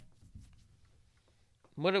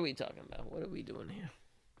What are we talking about? What are we doing here?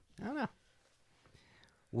 I don't know.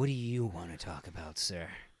 What do you want to talk about, sir?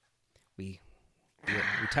 We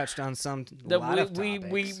touched on a lot of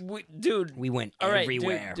topics. Dude. We went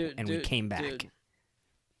everywhere, and we came back. Dude.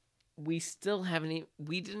 We still haven't.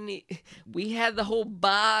 We had the whole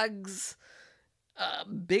Boggs,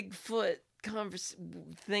 Bigfoot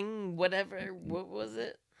thing. Whatever. What was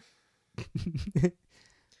it?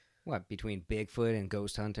 What, between Bigfoot and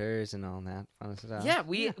ghost hunters and all that fun stuff? Yeah,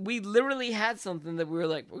 we literally had something that we were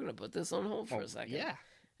like, we're gonna put this on hold for a second. Yeah,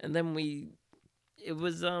 and then it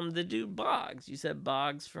was the dude Boggs. You said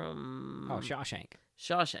Boggs from Shawshank.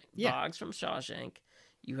 Yeah. Boggs from Shawshank.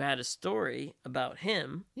 You had a story about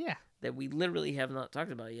him. Yeah. That we literally have not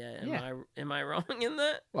talked about yet. Yeah. Am I wrong in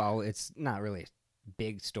that? Well, it's not really a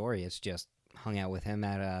big story. It's just hung out with him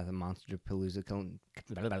at the Monsterpalooza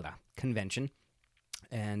convention.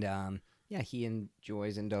 And he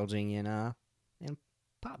enjoys indulging in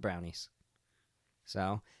pot brownies.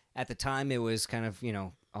 So at the time it was kind of,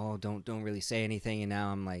 don't really say anything, and now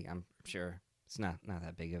I'm sure it's not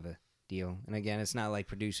that big of a deal. And again, it's not like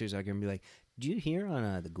producers are gonna be like, "Did you hear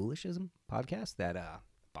on the Ghoulishism podcast that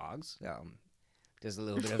Boggs does a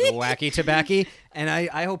little bit of the wacky tobacco?" And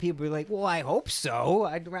I hope people be like, "Well, I hope so.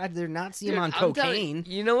 I'd rather not see him on cocaine."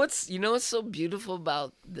 You know what's so beautiful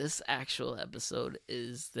about this actual episode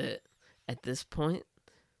is that at this point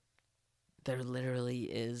there literally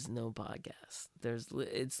is no podcast.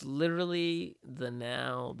 It's literally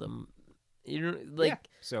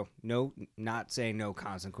So not saying no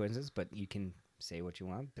consequences, but you can say what you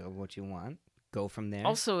want, build what you want. Go from there.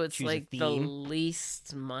 Also, it's like the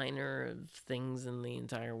least minor of things in the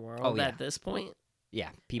entire world at this point. Yeah,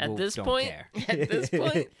 people don't care. At this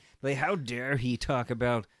point. Like, how dare he talk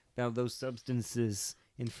about those substances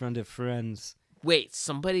in front of friends? Wait,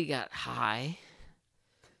 somebody got high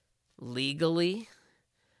legally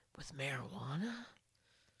with marijuana?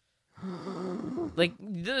 Like,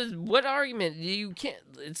 what argument? You can't...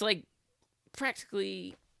 It's like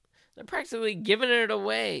practically... They're practically giving it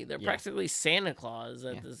away. They're practically Santa Claus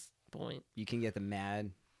at this point. You can get the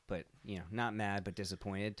mad, but not mad, but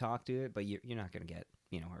disappointed talk to it. But you're not gonna get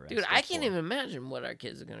arrested. Dude, I can't even imagine what our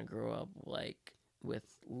kids are gonna grow up like with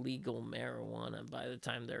legal marijuana by the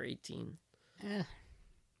time they're 18.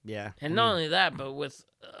 Yeah. And not only that, but with,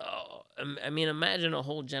 imagine a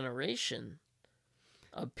whole generation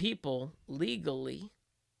of people legally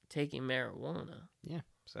taking marijuana. Yeah.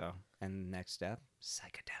 So, and the next step,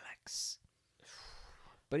 psychedelics.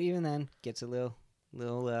 But even then, gets a little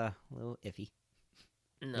iffy.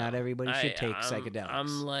 No, not everybody should take psychedelics.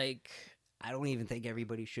 I'm like, I don't even think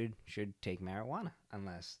everybody should take marijuana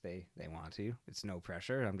unless they want to. It's no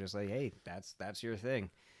pressure. I'm just like, hey, that's your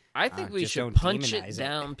thing. I think we should punch it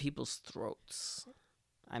down people's throats.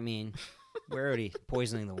 I mean, we're already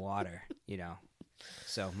poisoning the water,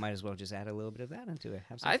 So might as well just add a little bit of that into it.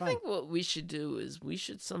 Have some fun. I think what we should do is we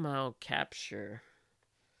should somehow capture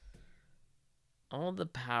all the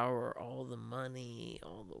power, all the money,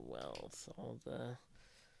 all the wealth,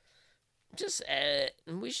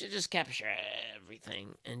 we should just capture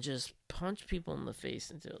everything and just punch people in the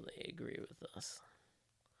face until they agree with us.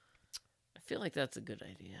 I feel like that's a good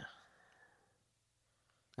idea.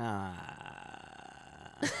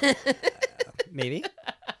 Maybe.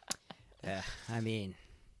 I mean,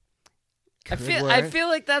 I feel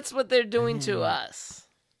like that's what they're doing to us.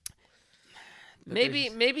 Maybe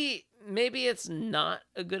it's not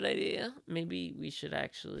a good idea. Maybe we should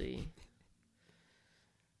actually.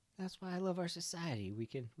 That's why I love our society. We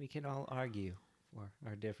can all argue for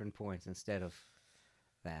our different points instead of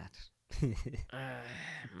that.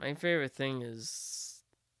 My favorite thing is,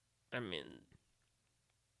 can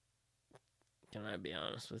I be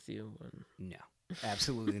honest with you? No,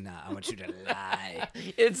 absolutely not. I want you to lie.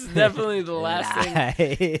 It's definitely the last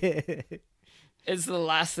thing. It's the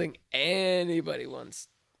last thing anybody wants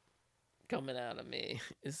coming out of me.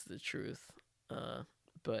 Is the truth.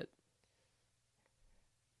 But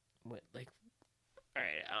what, like, all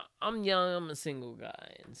right, I'm young. I'm a single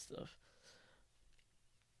guy and stuff.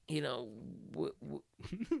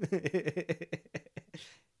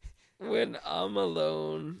 When I'm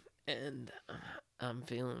alone and I'm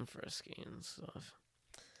feeling frisky and stuff,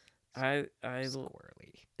 I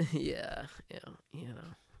squirrely. Yeah,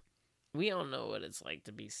 we all know what it's like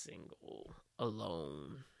to be single,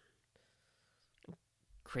 alone.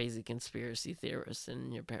 Crazy conspiracy theorist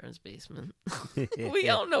in your parents' basement. We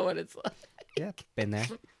all know what it's like. Yeah, been there.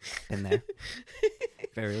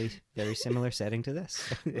 Very, very similar setting to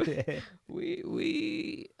this.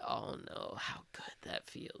 we all know how good that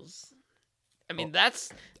feels.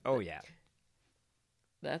 That's... Oh, yeah.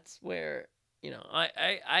 That's where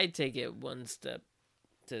I take it one step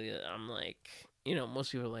to the other. I'm like,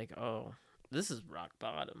 most people are like, oh, this is rock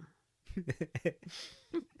bottom.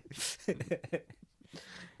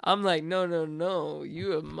 I'm like, no,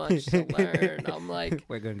 you have much to learn. I'm like,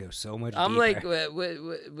 we're gonna go so much I'm deeper. like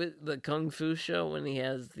with the Kung Fu show when he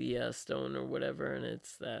has the stone or whatever, and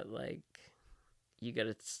it's that like, you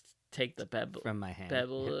gotta take the pebble from my hand,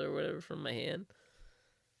 pebble or whatever from my hand.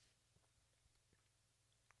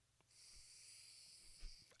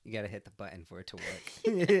 You gotta hit the button for it to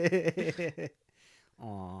work.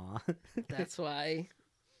 Aw. That's why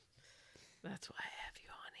I have you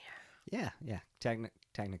on here. Yeah.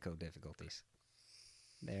 Technical difficulties.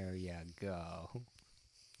 There you go.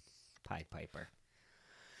 Pied Piper.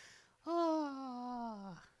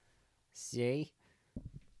 Ah. See?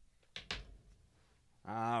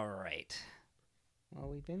 All right. Well,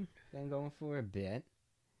 we've been going for a bit.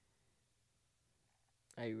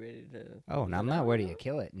 Are you ready to? Oh, no, I'm not ready to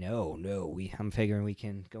kill it. No. I'm figuring we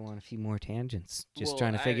can go on a few more tangents. Just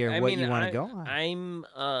trying to figure what you want to go on. I'm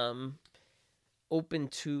open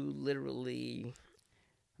to literally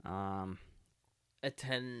a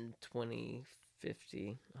 10, 20,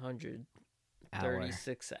 50, 100,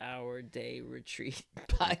 36-hour day retreat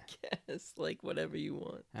podcast, like whatever you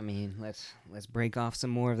want. I mean, let's break off some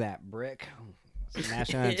more of that brick. Smash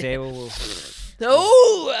it on the table.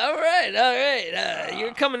 Oh, all right.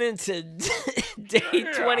 You're coming into day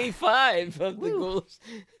 25 of the Ghouls.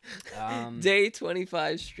 Day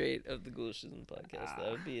 25 straight of the Ghoulishism podcast.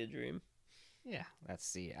 That would be a dream. Yeah, let's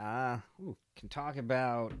see. Can talk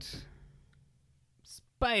about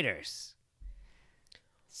spiders.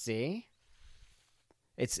 See?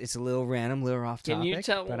 It's a little random, a little off topic.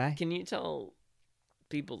 Can you tell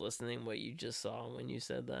people listening what you just saw when you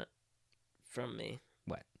said that? From me.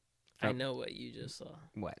 What? I know what you just saw.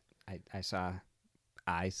 What? I saw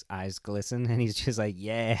eyes glisten, and he's just like,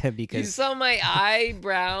 yeah, because... You saw my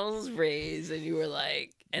eyebrows raise, and you were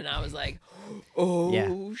like... And I was like, oh,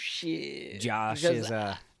 yeah. Shit. Josh because is...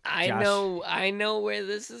 I know where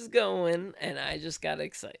this is going, and I just got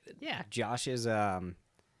excited. Yeah, Josh is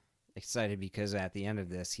excited because at the end of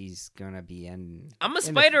this, he's going to be in... I'm a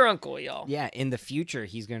spider uncle, y'all. Yeah, in the future,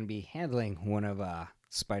 he's going to be handling one of...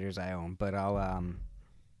 spiders I own, but I'll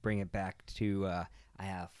bring it back to I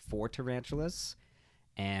have 4 tarantulas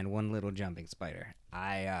and 1 little jumping spider.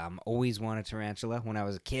 I always wanted tarantula when I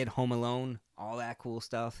was a kid, home alone, all that cool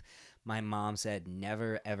stuff. My mom said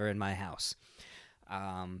never ever in my house.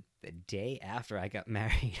 The day after I got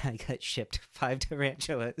married, I got shipped 5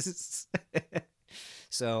 tarantulas.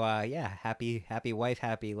 So yeah, happy wife,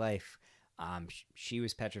 happy life. She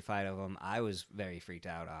was petrified of them. I was very freaked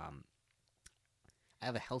out. I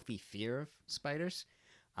have a healthy fear of spiders,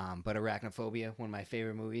 but arachnophobia, one of my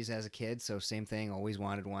favorite movies as a kid, so same thing, always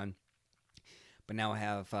wanted one. But now I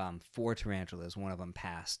have 4 tarantulas. One of them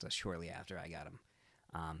passed shortly after I got them.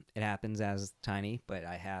 It happens as tiny, but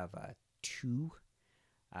I have 2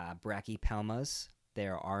 brachypelmas.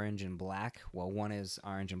 They're orange and black. Well, one is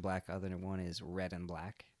orange and black, other one is red and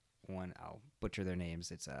black. One, I'll butcher their names.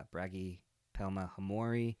 It's a Brachypelma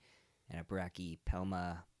hamori and a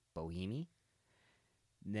Brachypelma bohemi.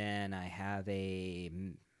 Then I have a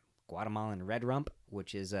Guatemalan red rump,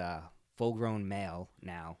 which is a full-grown male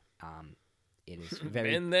now. It is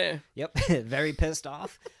very... Been there. Yep, very pissed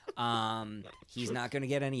off. He's not going to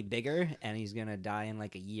get any bigger, and he's going to die in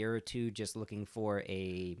like a year or 2 just looking for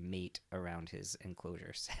a mate around his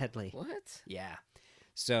enclosure, sadly. What? Yeah.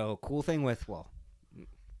 So, cool thing with,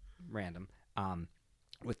 random,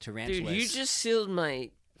 with tarantulas... Dude, you just sealed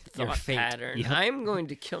my... thought pattern. Yep. I'm going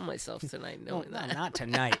to kill myself tonight knowing that. Not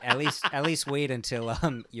tonight. At least wait until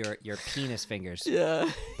your penis fingers yeah.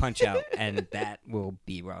 punch out, and that will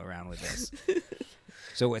be well around with this.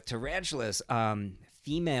 So with tarantulas,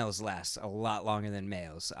 females last a lot longer than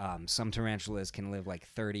males. Some tarantulas can live like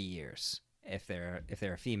 30 years if they're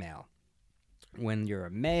a female. When you're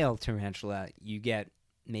a male tarantula, you get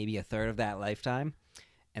maybe a third of that lifetime,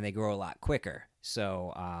 and they grow a lot quicker.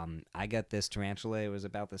 So I got this tarantula. It was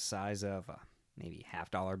about the size of maybe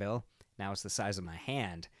 $50 bill. Now it's the size of my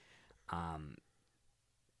hand.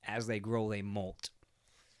 As they grow, they molt,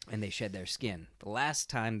 and they shed their skin. The last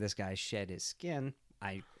time this guy shed his skin,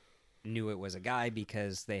 I knew it was a guy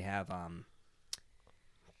because they have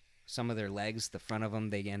some of their legs, the front of them,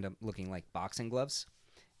 they end up looking like boxing gloves.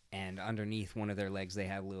 And underneath one of their legs, they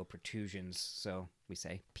have little protrusions. So we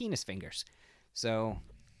say penis fingers. So...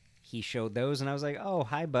 he showed those, and I was like, oh,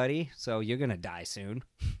 hi, buddy. So you're going to die soon.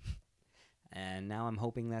 And now I'm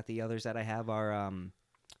hoping that the others that I have are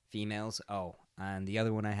females. Oh, and the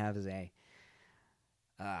other one I have is a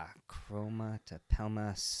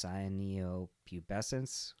Chromatopelma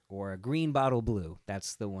cyanopubescens, or a green bottle blue.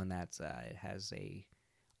 That's the one that's it has a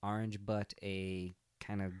orange butt, a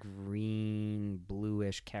kind of green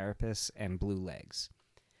bluish carapace, and blue legs.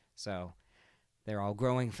 So they're all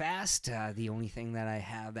growing fast. The only thing that I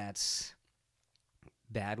have that's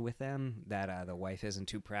bad with them that the wife isn't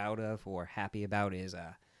too proud of or happy about is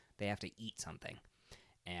they have to eat something.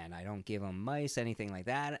 And I don't give them mice, anything like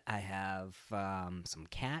that. I have some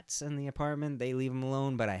cats in the apartment. They leave them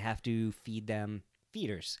alone, but I have to feed them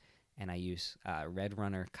feeders. And I use red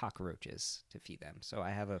runner cockroaches to feed them. So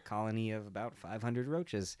I have a colony of about 500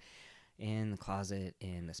 roaches in the closet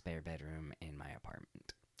in the spare bedroom in my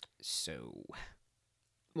apartment. So...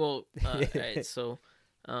 Well, all right, so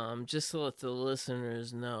just to let the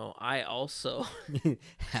listeners know, I also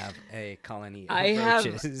have a colony of I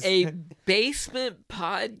roaches. have a basement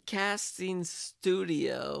podcasting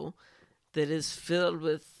studio that is filled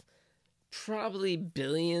with probably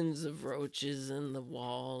billions of roaches in the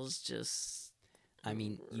walls, just I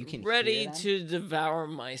mean, you can ready hear them. to devour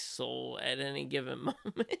my soul at any given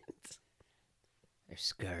moment. They're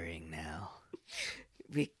scurrying now.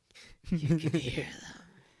 You can hear them.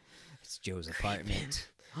 It's Joe's apartment.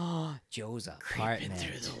 Oh, Joe's Creeping apartment.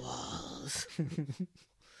 through the walls.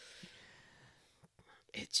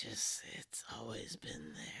 It's always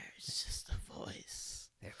been there. It's just a voice.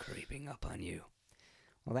 They're creeping up on you.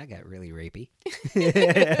 Well, that got really rapey.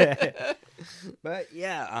 But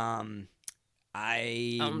yeah,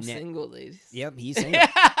 I'm single, ladies. Yep, he's single.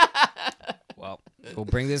 Well, we'll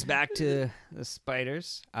bring this back to the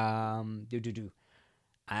spiders.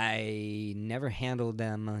 I never handled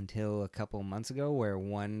them until a couple months ago, where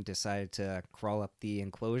one decided to crawl up the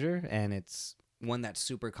enclosure, and it's one that's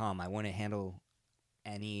super calm. I wouldn't handle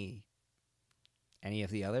any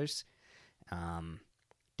of the others.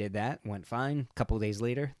 Did that, went fine. A couple days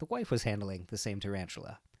later, the wife was handling the same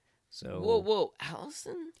tarantula. So Whoa,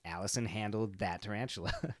 Allison handled that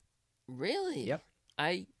tarantula. Really? Yep.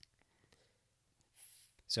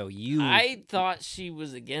 So I thought she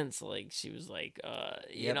was against, like, she was like,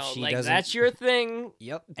 Yep, she like, doesn't- that's your thing.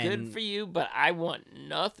 Yep. Good and for you, but I want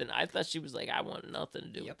nothing. I thought she was like, I want nothing to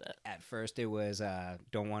do with that. At first it was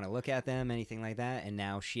don't want to look at them, anything like that, and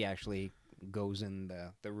now she actually goes in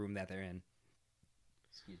the room that they're in.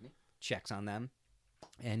 Excuse me. Checks on them.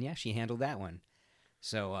 And yeah, she handled that one.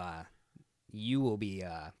 So you will be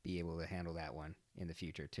able to handle that one in the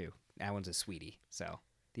future too. That one's a sweetie. So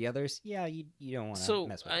the others, yeah, you don't want to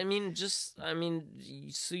mess with.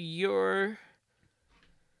 So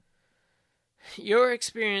your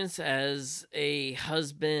experience as a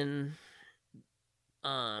husband,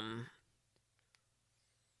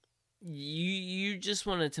 you just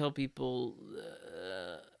want to tell people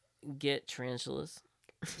get tarantulas.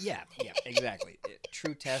 Yeah, exactly.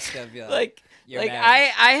 True test of your like marriage.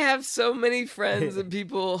 I have so many friends and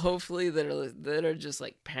people, hopefully, that are just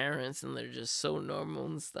like parents, and they're just so normal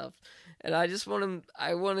and stuff, and I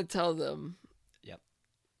want to tell them,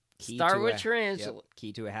 start with tarantula. Yep.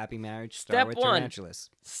 Key to a happy marriage, Step start with one.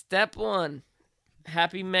 tarantulas. Step one,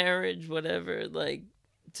 happy marriage, whatever, like,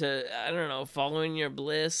 to, I don't know, following your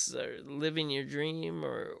bliss or living your dream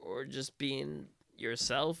or just being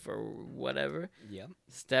yourself or whatever. Yep.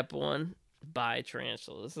 Step one, buy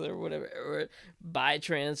tarantulas or whatever, or buy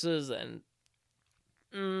tarantulas, and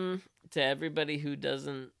to everybody who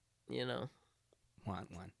doesn't,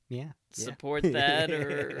 Want one. Yeah. support that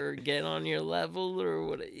or get on your level or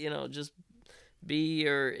what, just be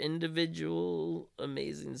your individual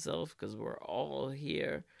amazing self, because we're all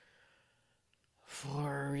here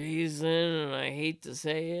for a reason, and I hate to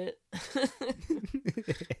say it.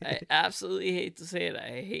 I absolutely hate to say it.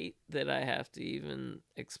 I hate that I have to even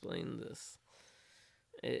explain this.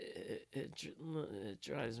 It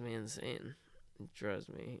drives me insane. It drives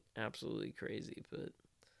me absolutely crazy, but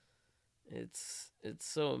it's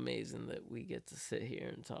so amazing that we get to sit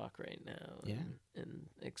here and talk right now and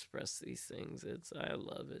express these things. I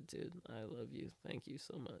love it, dude. I love you. Thank you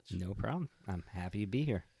so much. No problem. I'm happy to be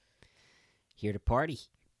here. Here to party.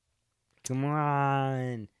 Come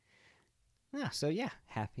on. Yeah, so yeah,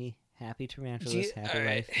 happy tarantulas, happy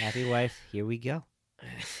life, happy wife. Here we go.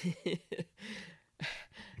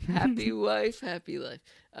 Happy wife, happy life.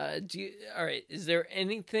 All right, is there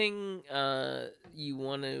anything you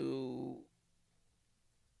want to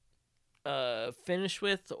finish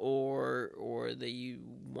with, or that you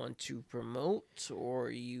want to promote,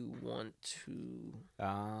 or you want to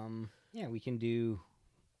yeah, we can do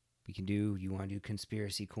you want to do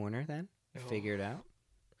Conspiracy Corner then? Figure it out.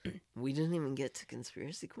 We didn't even get to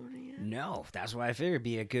Conspiracy Corner yet. No, that's why I figured it'd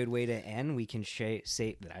be a good way to end. We can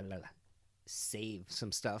save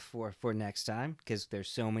some stuff for next time because there's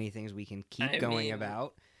so many things we can keep going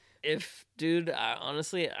about. Dude,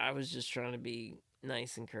 honestly, I was just trying to be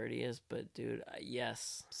nice and courteous, but dude,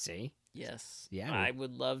 yes. See? Yes. Yeah. I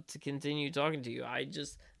would love to continue talking to you.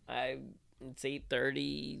 It's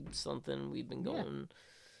 8:30 something. We've been going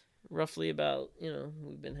roughly about,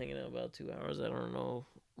 we've been hanging out about 2 hours. I don't know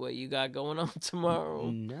what you got going on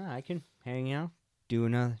tomorrow. No, I can hang out. Do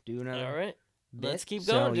another. All right. Bit. Let's keep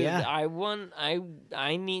going, dude. Yeah.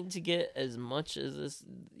 I need to get as much as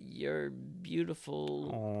your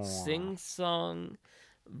beautiful sing-song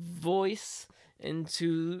voice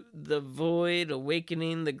into the void,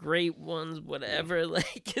 awakening the great ones, whatever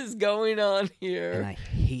is going on here. And I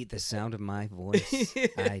hate the sound of my voice.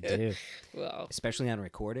 I do. Well, especially on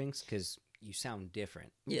recordings because you sound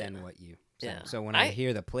different than what you sound. Yeah. So when I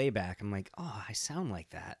hear the playback, I'm like, oh, I sound like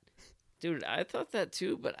that. Dude, I thought that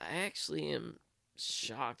too, but I actually am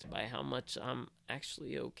shocked by how much I'm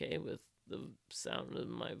actually okay with the sound of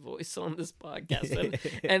my voice on this podcast.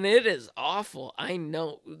 And it is awful. I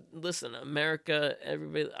know. Listen, America,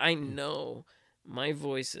 everybody, I know my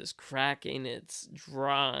voice is cracking. It's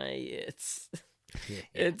dry.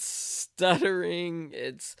 It's stuttering.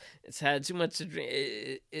 It's had too much to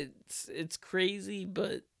drink. It's crazy,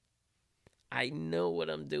 but I know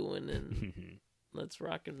what I'm doing, and let's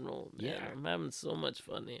rock and roll, man. Yeah. I'm having so much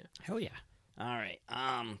fun here. Hell yeah. All right.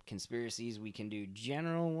 Conspiracies, we can do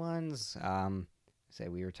general ones. Say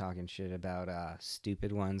we were talking shit about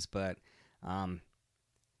stupid ones, but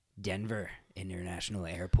Denver International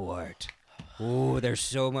Airport. Ooh, there's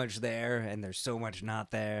so much there, and there's so much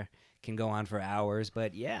not there. Can go on for hours,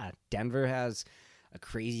 but yeah, Denver has a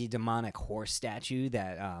crazy demonic horse statue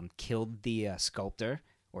that killed the sculptor,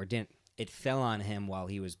 or didn't. It fell on him while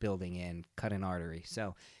he was building and cut an artery,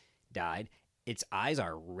 so died. Its eyes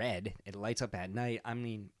are red. It lights up at night. I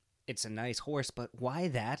mean, it's a nice horse, but why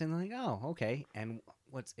that? And like, oh, okay. And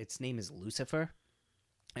its name is Lucifer,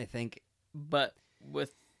 I think. But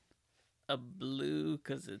with a blue,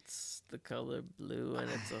 because it's the color blue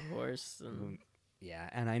and it's a horse. And yeah,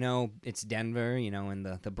 and I know it's Denver, and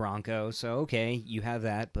the Broncos. So okay, you have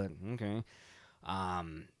that, but okay.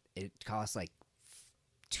 It costs like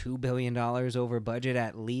 $2 billion over budget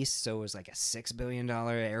at least, so it was like a $6 billion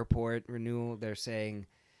airport renewal. They're saying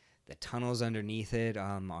the tunnels underneath it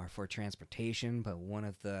are for transportation, but one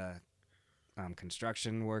of the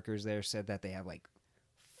construction workers there said that they have like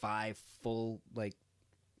 5 full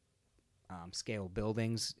scale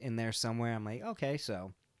buildings in there somewhere. I'm like, okay,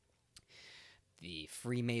 so the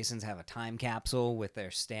Freemasons have a time capsule with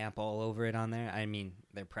their stamp all over it on there. I mean,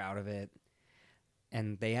 they're proud of it.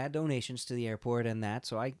 And they had donations to the airport and that,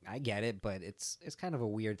 so I get it, but it's kind of a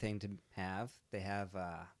weird thing to have. They have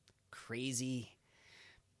crazy,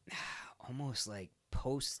 almost like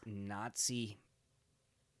post-Nazi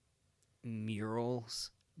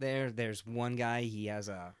murals there. There's one guy, he has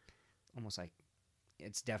almost like,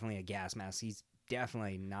 it's definitely a gas mask. He's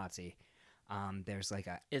definitely Nazi. There's like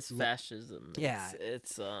it's fascism. Yeah.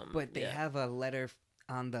 It's but they have a letter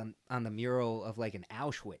on the mural of like an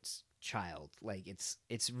Auschwitz child. Like it's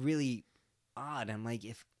really odd. I'm like,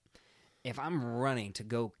 if I'm running to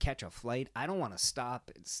go catch a flight, I don't want to stop.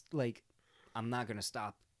 It's like I'm not going to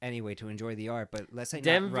stop anyway to enjoy the art, but let's say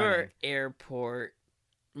Denver Airport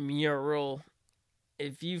mural.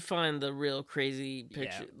 If you find the real crazy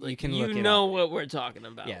picture, you can look it know up. What we're talking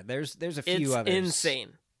about. Yeah, there's a few others. It's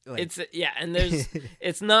insane. And there's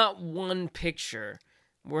it's not one picture.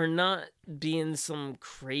 We're not being some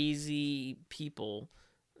crazy people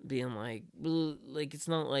being like it's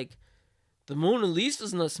not like the Mona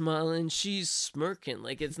Lisa's not smiling, she's smirking.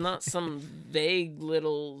 Like it's not some vague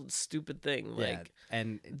little stupid thing. Like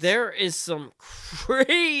and there is some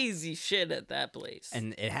crazy shit at that place.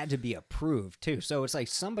 And it had to be approved too. So it's like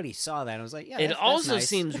somebody saw that and was like, yeah, it also nice.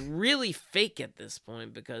 Seems really fake at this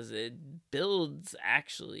point because it builds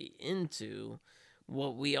actually into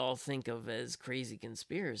what we all think of as crazy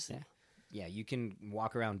conspiracy. Yeah, you can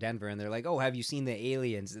walk around Denver and they're like, "Oh, have you seen the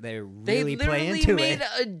aliens?" They're really playing into it. They literally made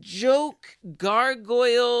a joke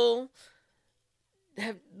gargoyle.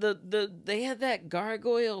 They had that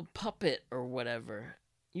gargoyle puppet or whatever.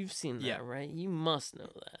 You've seen that, right? You must know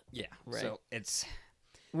that. Yeah, right. So it's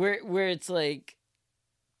where it's like,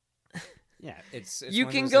 it's you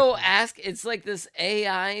can go ask. It's like this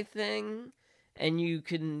AI thing. And you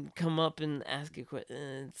can come up and ask a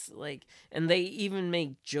question. It's like, and they even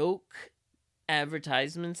make joke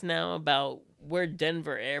advertisements now about where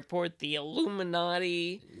Denver Airport, the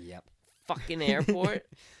Illuminati, fucking airport.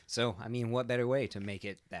 So, I mean, what better way to make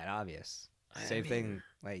it that obvious? Same thing,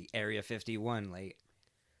 like Area 51. Like,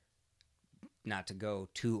 not to go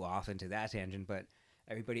too off into that tangent, but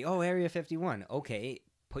everybody, oh, Area 51. Okay,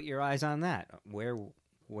 put your eyes on that. Where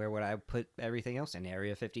would I put everything else in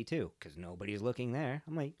Area 52? Because nobody's looking there.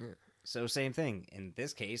 I'm like, so same thing. In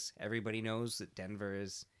this case, everybody knows that Denver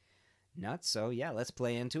is nuts. So yeah, let's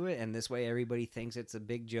play into it. And this way everybody thinks it's a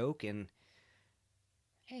big joke. And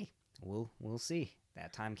hey, we'll see.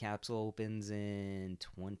 That time capsule opens in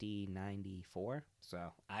 2094. So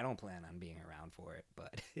I don't plan on being around for it.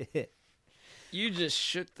 But you just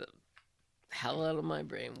shook the hell out of my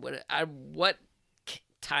brain. What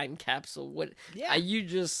time capsule? What? Yeah, you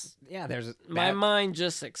just There's my mind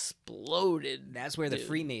just exploded. That's where the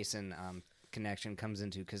Freemason connection comes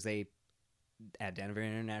into, because they at Denver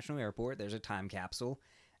International Airport there's a time capsule,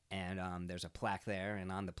 and there's a plaque there,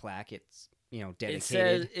 and on the plaque it's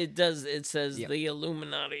dedicated. It says the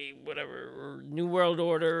Illuminati, whatever, or New World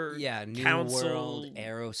Order, New Council, World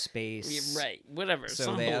Aerospace, right? Whatever. So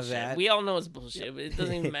some they bullshit. have that. We all know it's bullshit, but it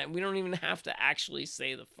doesn't even matter. We don't even have to actually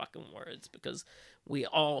say the fucking words because we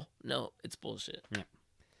all know it's bullshit. Yeah.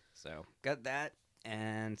 So got that,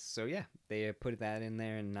 and so they put that in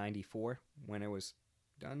there in '94 when it was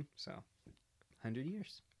done. So 100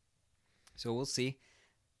 years. So we'll see.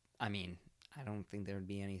 I mean, I don't think there would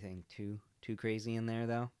be anything too crazy in there,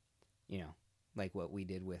 though. Like what we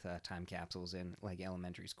did with time capsules in like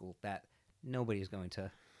elementary school. That nobody's going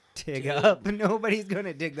to dig up. Nobody's going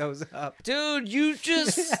to dig those up. Dude, you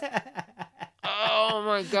just... Oh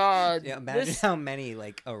my God! Yeah, imagine how many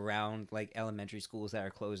like around like elementary schools that are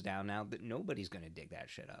closed down now. That nobody's going to dig that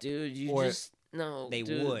shit up. Dude, They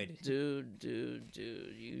would. Dude,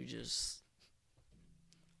 you just...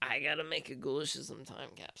 I gotta make a Ghoulishism time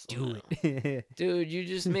capsule. Do it. Dude, you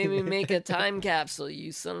just made me make a time capsule,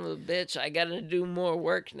 you son of a bitch. I gotta do more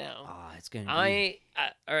work now. Oh, it's gonna be...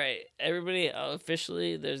 All right, everybody,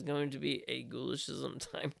 officially, there's going to be a Ghoulishism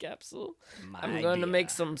time capsule. I'm going to make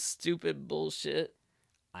some stupid bullshit.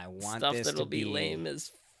 I want stuff this that'll to be lame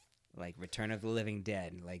as... like Return of the Living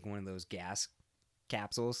Dead, like one of those gas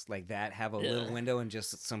capsules like that, have a little window and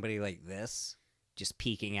just somebody like this just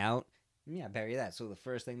peeking out. Yeah, bury that. So the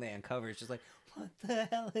first thing they uncover is just like, what the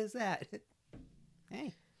hell is that?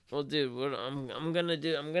 Hey. Well, dude, what I'm gonna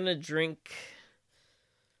do? I'm gonna drink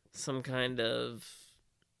some kind of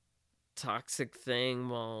toxic thing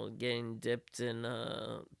while getting dipped in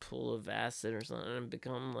a pool of acid or something, and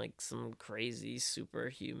become like some crazy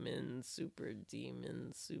superhuman, super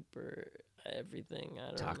demon, super everything. I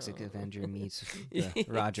don't know. Toxic Avenger meets the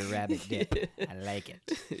Roger Rabbit dip. I like it.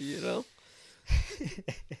 You know.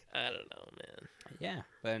 I don't know, man. Yeah,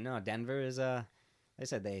 but no, Denver is like I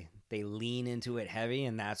said, they lean into it heavy,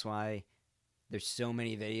 and that's why there's so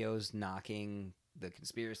many videos knocking the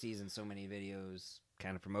conspiracies and so many videos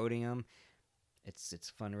kind of promoting them. It's a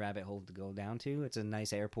fun rabbit hole to go down to. It's a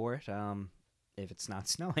nice airport if it's not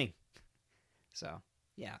snowing. So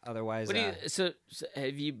yeah, otherwise. So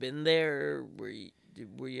have you been there? Were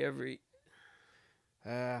you ever?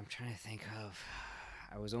 I'm trying to think of.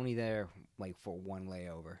 I was only there like for one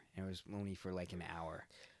layover, and it was only for like an hour,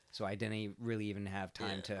 so I didn't really even have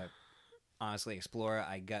time to honestly explore.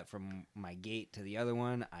 I got from my gate to the other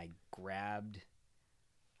one. I grabbed,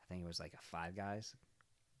 I think it was like a Five Guys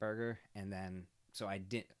burger, and then so I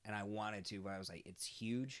didn't, and I wanted to, but I was like, it's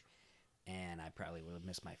huge, and I probably would have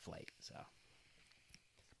missed my flight. So,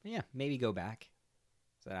 but yeah, maybe go back.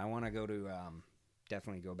 So I want to go to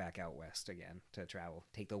definitely go back out west again to travel.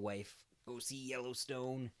 Take the wife. Go see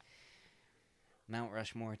Yellowstone. Mount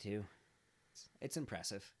Rushmore, too. It's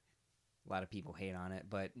impressive. A lot of people hate on it,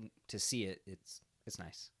 but to see it, it's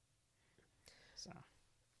nice. So,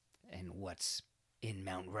 and what's in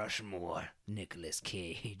Mount Rushmore? Nicolas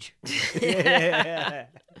Cage.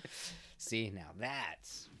 See, now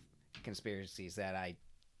that's conspiracies that I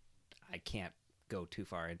can't go too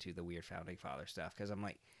far into the weird founding father stuff, because I'm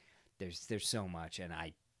like, there's so much, and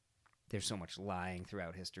there's so much lying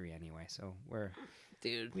throughout history anyway, so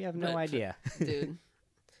we have no idea. Dude,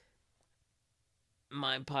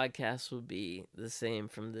 my podcast will be the same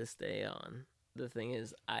from this day on. The thing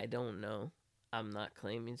is, I don't know. I'm not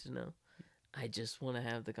claiming to know. I just want to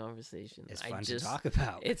have the conversation. It's fun to talk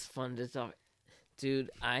about. It's fun to talk. Dude,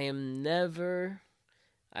 I am never...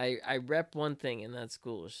 I rep one thing, and that's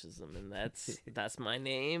Ghoulishism, and that's my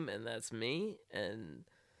name, and that's me, and...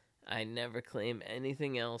 I never claim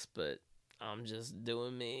anything else, but I'm just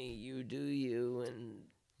doing me. You do you, and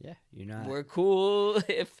yeah, you're not. We're cool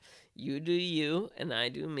if you do you and I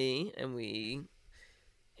do me, and we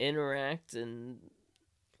interact and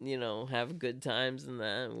have good times and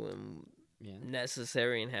that when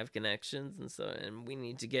necessary, and have connections and so. And we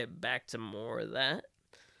need to get back to more of that.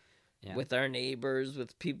 Yeah. with our neighbors,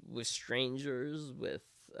 with people, with strangers, with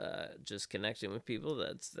just connecting with people.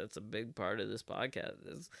 That's a big part of this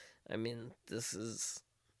podcast.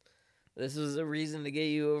 This is a reason to get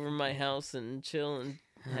you over my house and chill and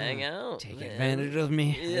hang out. Take man. advantage of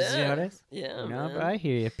me. Yeah, No, man. but I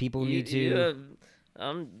hear you. People need to.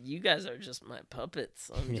 You guys are just my puppets.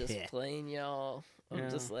 I'm just playing y'all. I'm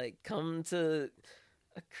just like, come to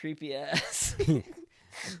a creepy ass.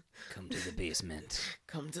 Come to the basement.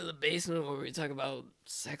 Come to the basement where we talk about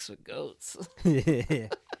sex with goats.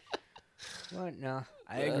 What? No,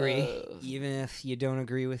 I agree. Even if you don't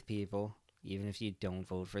agree with people, even if you don't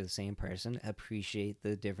vote for the same person, appreciate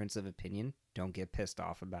the difference of opinion. Don't get pissed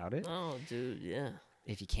off about it. Oh, dude, yeah.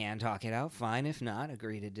 If you can talk it out, fine. If not,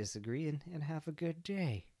 agree to disagree and have a good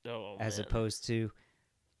day. Oh, As man. opposed to,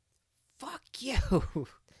 fuck you.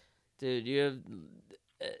 Dude,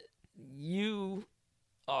 you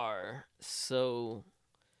are so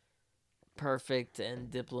perfect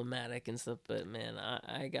and diplomatic and stuff, but man,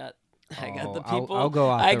 I got the people. I'll go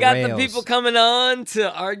off I the got rails. the people coming on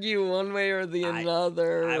to argue one way or the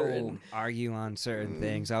other. I will argue on certain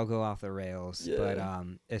things. I'll go off the rails, but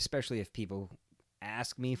especially if people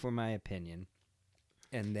ask me for my opinion,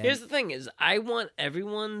 and then here's the thing: is I want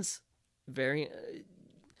everyone's very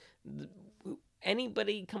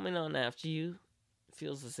anybody coming on after you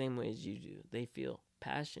feels the same way as you do. They feel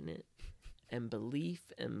passionate and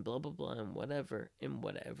belief and blah blah blah and whatever in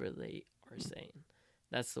whatever they are saying.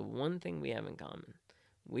 That's the one thing we have in common.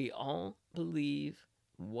 We all believe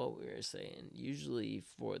what we're saying, usually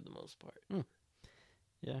for the most part.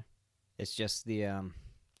 Yeah, it's just the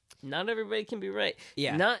not everybody can be right.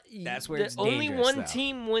 Yeah, that's where it's only dangerous, one though.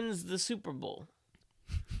 team wins the Super Bowl.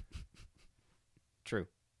 True.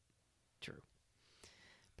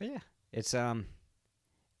 But yeah,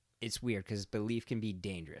 it's weird because belief can be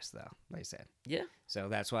dangerous, though. Like I said. Yeah. So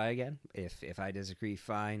that's why, again, if I disagree,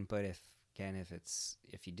 fine. But if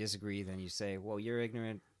you disagree, then you say, well, you're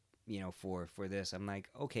ignorant, for this. I'm like,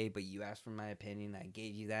 okay, but you asked for my opinion. I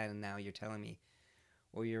gave you that, and now you're telling me,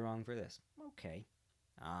 well, you're wrong for this. Okay.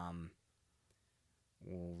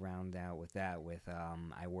 We'll round out with that with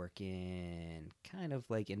I work in kind of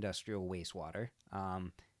like industrial wastewater.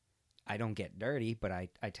 I don't get dirty, but I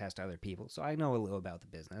test other people, so I know a little about the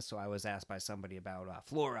business. So I was asked by somebody about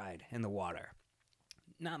fluoride in the water.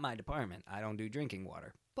 Not my department. I don't do drinking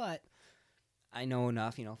water, but I know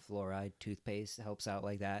enough. Fluoride, toothpaste helps out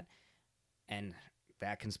like that. And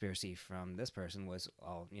that conspiracy from this person was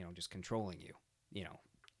all, just controlling you,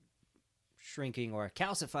 shrinking or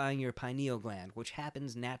calcifying your pineal gland, which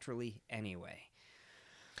happens naturally anyway.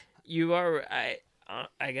 You are. I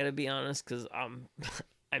gotta be honest, because I'm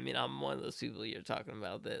one of those people you're talking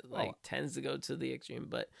about that tends to go to the extreme.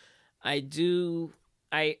 But I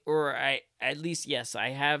at least yes, I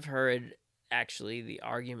have heard actually the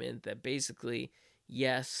argument that basically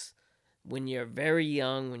yes, when you're very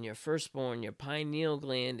young, when you're first born, your pineal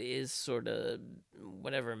gland is sort of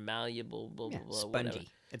whatever malleable, blah blah blah, spongy. whatever.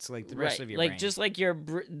 It's like the rest of your brain. brain. Just like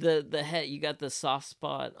the head, you got the soft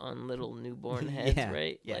spot on little newborn heads,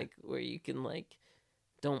 right? Yeah. Like where you can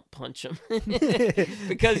don't punch them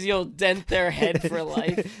because you'll dent their head for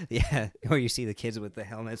life. Yeah, or you see the kids with the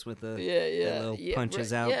helmets with the little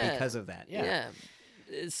punches out because of that. Yeah.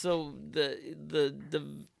 So the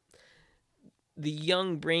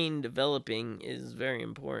young brain developing is very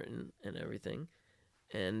important and everything,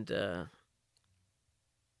 and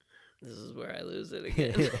this is where I lose it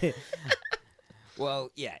again.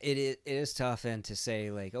 Well, yeah, it is tough and to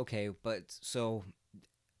say okay, but so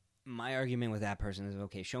my argument with that person is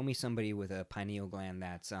okay. Show me somebody with a pineal gland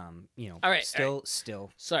that's all right, still.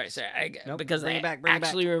 Sorry, because bring I it back,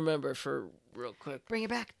 actually remember for real quick. Bring it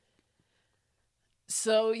back.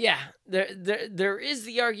 So yeah, there is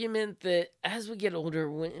the argument that as we get older,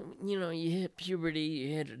 when you hit puberty,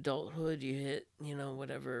 you hit adulthood, you hit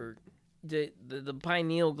whatever. The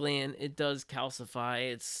pineal gland, it does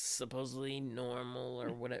calcify. It's supposedly normal or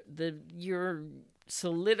whatever. You're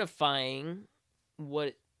solidifying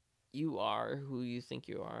what you are, who you think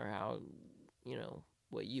you are, how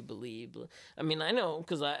what you believe. I mean, I know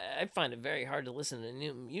because I find it very hard to listen to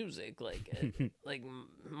new music. Like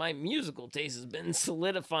my musical taste has been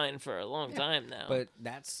solidifying for a long time now. But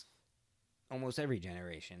that's almost every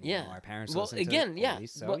generation. Yeah, our parents. Well, listen again, to yeah. oldies,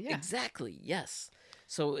 so, well, yeah, exactly. Yes.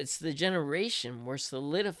 So it's the generation we're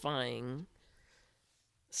solidifying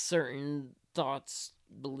certain thoughts,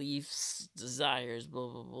 beliefs, desires, blah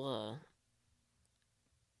blah blah.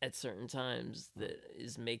 At certain times, that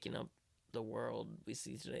is making up the world we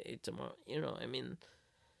see today, tomorrow. I mean,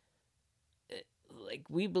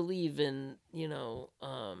 we believe in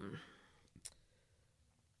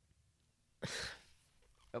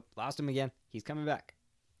Oh, lost him again. He's coming back.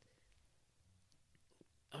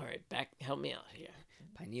 All right, help me out here.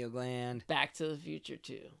 Pineal gland. Back to the Future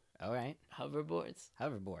 2. All right. Hoverboards.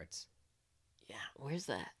 Hoverboards. Yeah, where's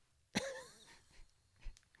that?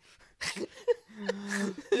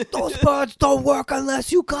 Those birds don't work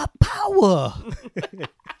unless you got power.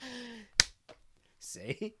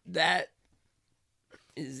 See? That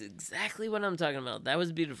is exactly what I'm talking about. That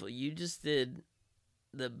was beautiful. You just did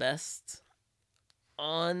the best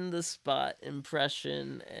on the spot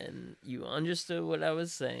impression, and you understood what I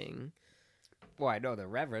was saying. Well, I know the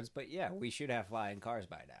reverence, but yeah, we should have flying cars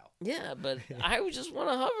by now. Yeah, but I would just want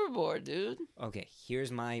a hoverboard, dude. Okay,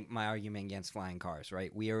 here's my argument against flying cars,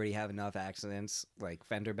 right? We already have enough accidents, like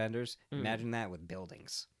fender benders. Imagine that with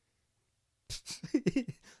buildings.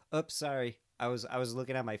 Oops, sorry. I was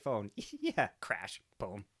looking at my phone. Yeah, crash.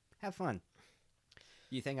 Boom. Have fun.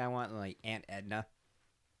 You think I want, like, Aunt Edna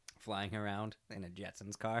flying around in a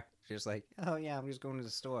Jetsons car? Just like, oh, yeah, I'm just going to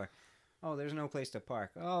the store. Oh, there's no place to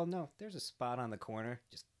park. Oh, no, there's a spot on the corner.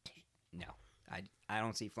 Just, no. I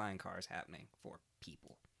don't see flying cars happening for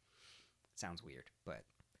people. Sounds weird, but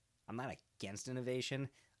I'm not against innovation.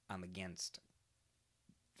 I'm against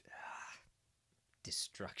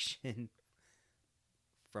destruction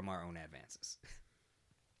from our own advances.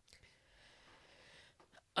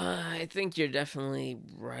 I think you're definitely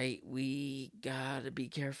right. We gotta be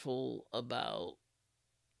careful about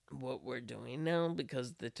what we're doing now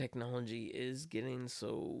because the technology is getting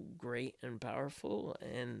so great and powerful,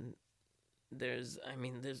 and there's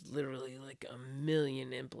literally like a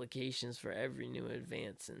million implications for every new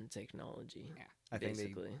advance in technology. Yeah, I think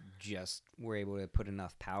they just were able to put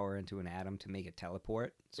enough power into an atom to make it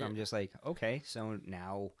teleport. So I'm just like, okay, so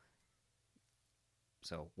now,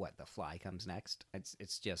 so what? The fly comes next.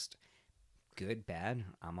 It's just good, bad.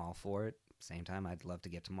 I'm all for it. Same time, I'd love to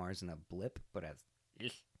get to Mars in a blip, but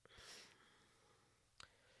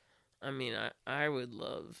I would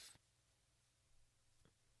love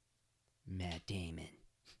Matt Damon.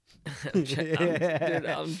 I'm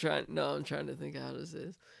trying to think how this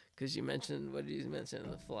is because you mentioned, what did you mention?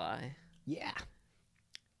 The Fly. Yeah.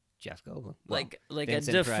 Jeff Goldblum. Well, like a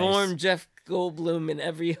Vincent deformed Price. Jeff Goldblum in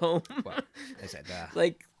every home. Well, I said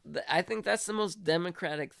I think that's the most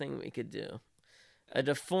democratic thing we could do. A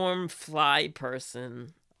deformed fly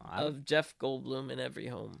person of Jeff Goldblum in every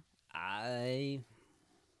home.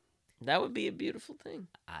 That would be a beautiful thing.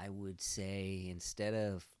 I would say instead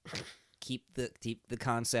of keep the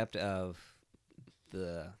concept of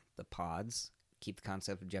the pods, keep the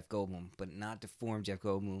concept of Jeff Goldblum, but not deform Jeff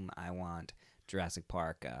Goldblum. I want Jurassic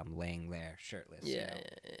Park laying there shirtless. Yeah,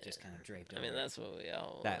 just kind of draped over. I mean, that's what we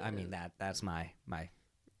all. That's my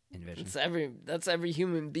envision. That's every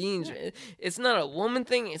human being's. Yeah. It's not a woman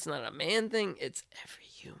thing. It's not a man thing. It's every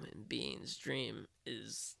human being's dream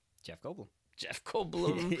is Jeff Goldblum. Jeff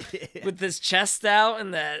Goldblum with his chest out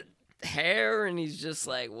and that hair, and he's just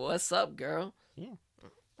like, "What's up, girl?" Yeah,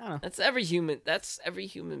 I don't know. That's every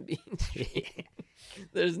human being's dream.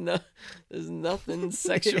 There's nothing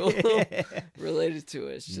sexual related to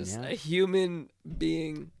it. It's just a human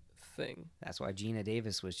being thing. That's why Gina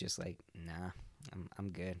Davis was just like, "Nah,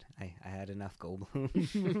 I'm good. I had enough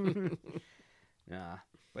Goldblum." Nah,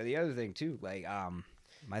 but the other thing too, like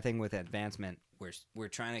my thing with advancement, we're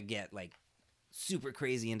trying to get like super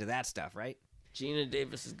crazy into that stuff, right? Gina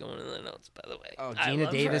Davis is going in the notes, by the way. Oh, Gina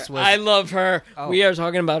Davis was... I love her. Oh. We are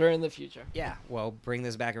talking about her in the future. Yeah, well, bring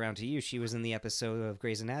this back around to you. She was in the episode of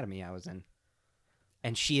Grey's Anatomy I was in.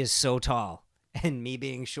 And she is so tall. And me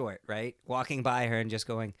being short, right? Walking by her and just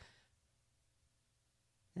going,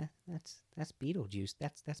 that's Beetlejuice.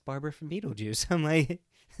 That's Barbara from Beetlejuice. I'm like,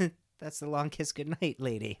 that's the long kiss goodnight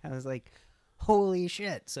lady. I was like, holy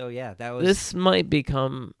shit. So yeah, that was... This might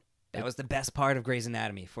become... That was the best part of Grey's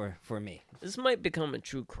Anatomy for me. This might become a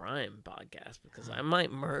true crime podcast because I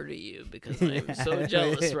might murder you because I'm so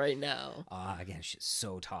jealous right now. Again, she's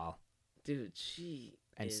so tall. Dude, she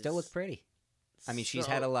and still look pretty. I mean, she's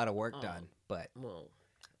had a lot of work done, but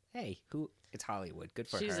hey, it's Hollywood. Good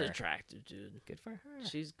for her. She's attractive, dude. Good for her.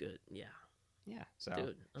 She's good. Yeah. Yeah. So,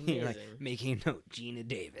 dude, amazing. Like, making a note, Gina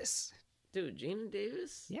Davis. Dude, Gina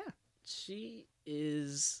Davis? Yeah. She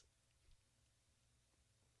is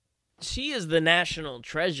the national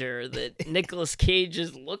treasure that Nicolas Cage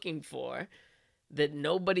is looking for, that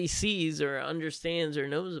nobody sees or understands or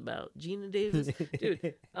knows about. Gina Davis,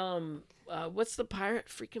 dude. What's the pirate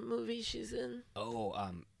freaking movie she's in? Oh,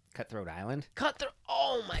 Cutthroat Island.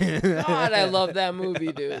 Oh my god, I love that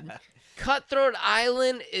movie, dude. Cutthroat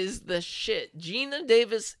Island is the shit. Gina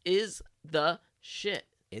Davis is the shit.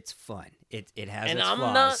 It's fun. It has and its I'm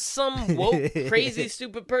flaws. not some woke, crazy,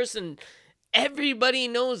 stupid person. Everybody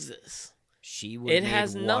knows this. She would It have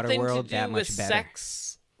has made nothing to Waterworld do that with much better.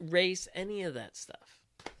 sex, race, any of that stuff.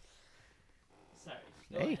 Sorry.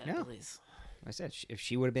 Go Hey, ahead, no. please. I said if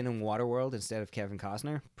she would have been in Waterworld instead of Kevin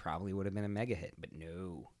Costner, probably would have been a mega hit. But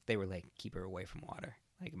no, they were like, keep her away from water,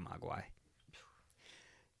 like Mogwai.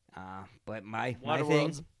 But my thing.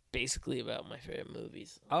 Waterworld's basically about my favorite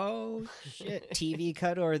movies. Oh shit! TV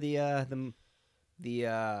cut or the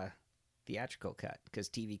theatrical cut? Because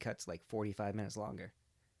TV cut's like 45 minutes longer.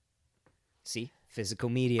 See, physical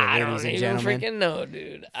media, I ladies don't and even gentlemen. freaking know,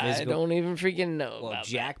 dude. I don't even freaking know. Well, about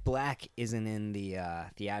Jack Black isn't in the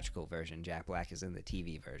theatrical version. Jack Black is in the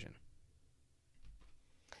TV version.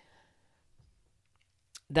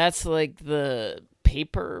 That's like the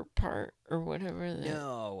paper part or whatever.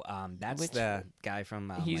 No, that's Which- the guy from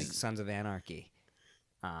like He's- Sons of Anarchy.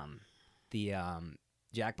 The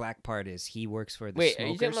Jack Black part is he works for the Wait, smokers.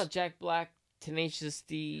 are you talking about Jack Black, Tenacious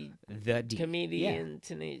D, the D? comedian?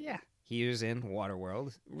 Tenacious. Yeah, he was in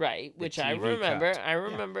Waterworld. Right, which I TV remember. cut. I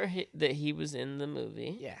remember that he was in the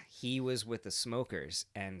movie. Yeah, he was with the smokers,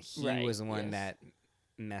 and he Right, was the one yes. that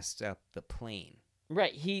messed up the plane.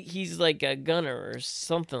 Right, he's like a gunner or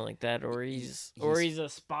something like that, or he's a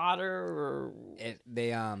spotter, or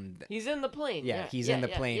he's in the plane. Yeah, he's in the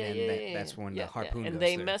plane, and that's when the harpoon and goes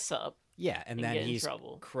they through. mess up. Yeah, and then get in he's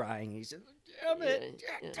trouble. crying. He's just, damn it.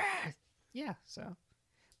 Yeah. Yeah, so.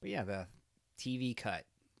 But yeah, the TV cut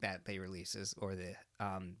that they release is, or the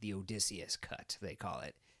Odysseus cut, they call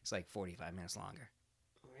it. It's like 45 minutes longer.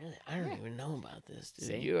 Really? I don't even know about this, dude.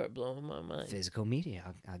 See? You are blowing my mind. Physical media.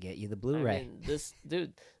 I'll get you the Blu-ray. I mean,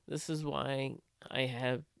 this is why I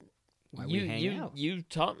have Why we hang out. You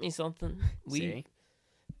taught me something. See?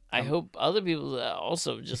 I hope other people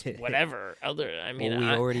also just whatever other. I mean, Well, we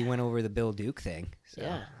already went over the Bill Duke thing. So.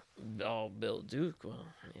 yeah. Oh, Bill Duke. Well,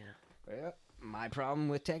 yeah. Yep. My problem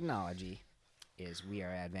with technology is we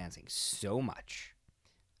are advancing so much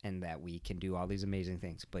and that we can do all these amazing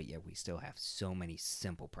things, but yet we still have so many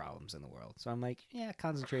simple problems in the world. So I'm like, yeah,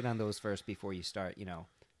 concentrate on those first before you start,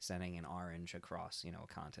 sending an orange across,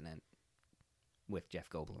 a continent with Jeff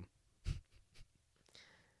Goldblum.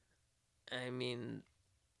 I mean,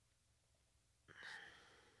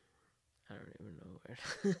 I don't even know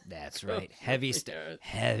where. That's right. Heavy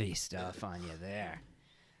stuff on you there.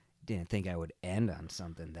 Didn't think I would end on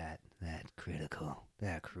something that critical,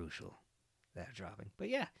 that crucial, that dropping. But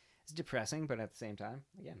yeah, it's depressing, but at the same time,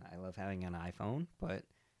 again, I love having an iPhone, but,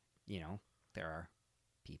 there are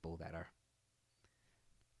people that are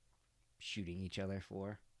shooting each other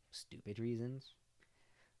for stupid reasons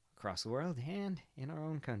across the world and in our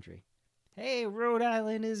own country. Hey, Rhode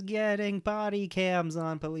Island is getting body cams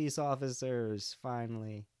on police officers,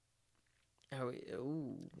 finally.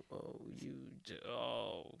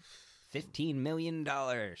 $15 million.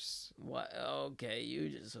 What? Okay, you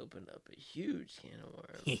just opened up a huge can of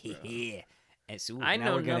worms. Bro. Yeah. And so I now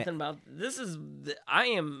know we're gonna- nothing about this. I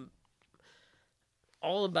am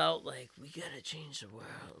all about like we gotta change the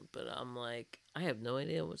world, but I'm like I have no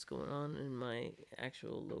idea what's going on in my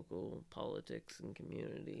actual local politics and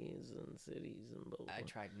communities and cities and blah, blah. I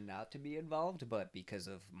tried not to be involved, but because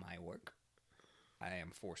of my work, I am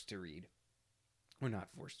forced to read. Well, not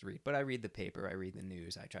forced to read, but I read the paper, I read the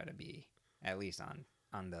news. I try to be at least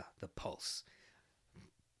on the pulse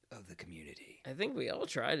of the community. I think we all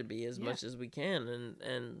try to be as much as we can,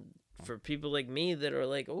 and for people like me that are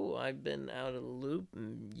like, oh, I've been out of the loop,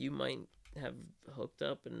 and you might have hooked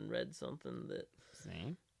up and read something that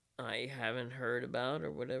Same. I haven't heard about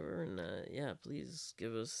or whatever, and yeah, please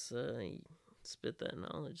give us spit that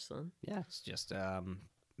knowledge, son. Yeah, it's just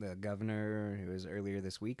the governor, who was earlier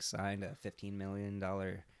this week, signed a $15 million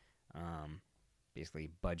basically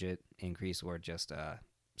budget increase or just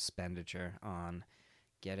expenditure on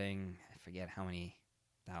getting, I forget how many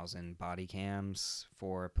thousand body cams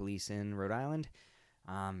for police in Rhode Island.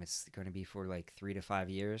 It's going to be for like 3 to 5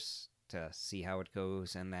 years to see how it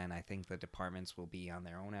goes, and then I think the departments will be on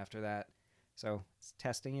their own after that. So it's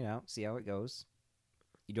testing it out, see how it goes.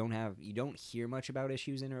 You don't hear much about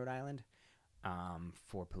issues in Rhode Island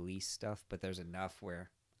for police stuff, but there's enough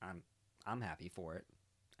where I'm happy for it.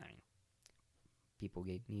 I mean, people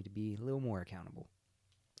need to be a little more accountable.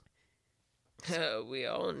 We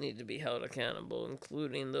all need to be held accountable,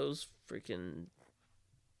 including those freaking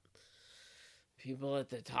people at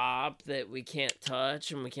the top that we can't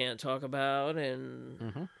touch and we can't talk about.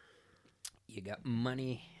 And You got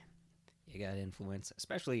money, you got influence,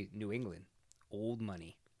 especially New England, old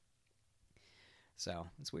money. So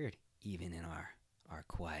it's weird, even in our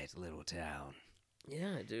quiet little town.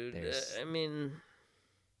 yeah, dude. I mean,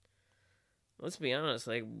 let's be honest.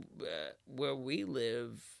 Like where we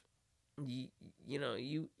live, you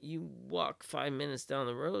walk 5 minutes down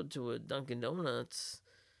the road to a Dunkin' Donuts,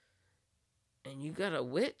 and you got a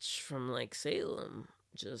witch from like Salem,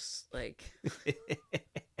 just like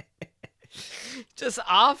just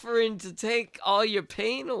offering to take all your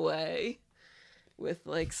pain away with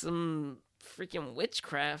like some freaking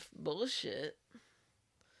witchcraft bullshit.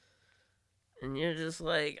 And you're just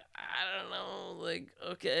like, I don't know, like,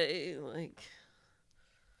 okay, like,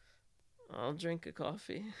 I'll drink a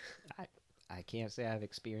coffee. I can't say I've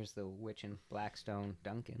experienced the witch in Blackstone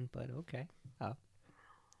Duncan, but okay. I'll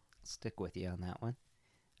stick with you on that one.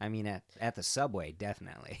 I mean, at the Subway,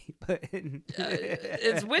 definitely. But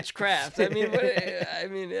it's witchcraft. I mean,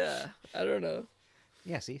 yeah. I don't know.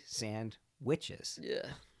 Yeah, see? Sand witches. Yeah.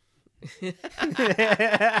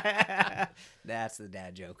 That's the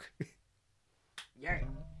dad joke. Yeah.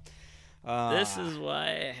 This is why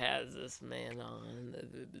I had this man on.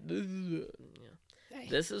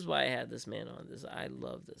 This is why I had this man on. I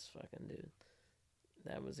love this fucking dude.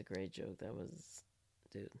 That was a great joke. That was,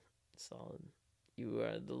 dude, solid. You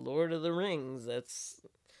are the Lord of the Rings.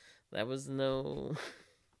 That was no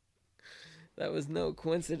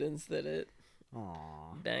coincidence that it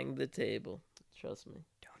banged the table. Trust me.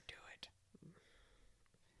 Don't do it.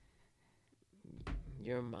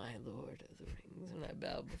 You're my Lord of the Rings, and I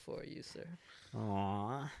bow before you, sir.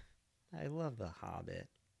 Aw, I love The Hobbit.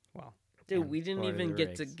 Well, dude, we didn't Lord even of the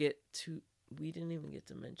get Rings. we didn't even get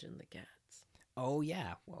to mention the cats. Oh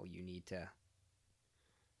yeah. Well, you need to.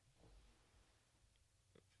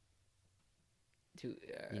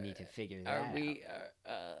 You need to figure that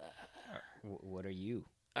out. What are you?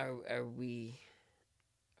 Are we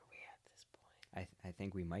at this point? I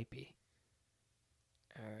think we might be.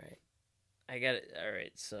 All right. I got it. All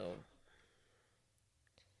right. So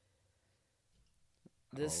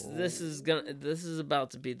this is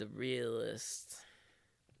about to be the realist.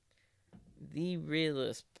 The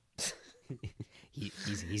realist.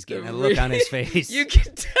 He's getting a look on his face. You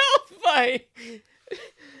can tell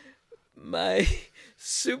my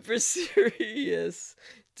super serious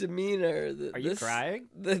demeanor that Are you crying?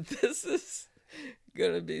 That this is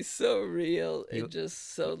gonna be so real and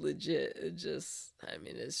just so legit. It's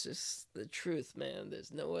just the truth, man.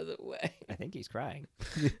 There's no other way. I think he's crying.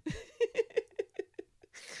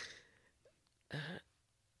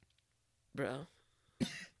 Bro.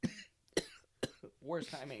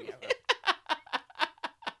 Worst timing ever.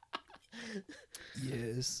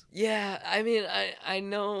 Yes. Yeah, I mean, I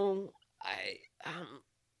know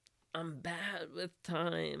I'm bad with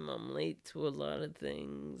time. I'm late to a lot of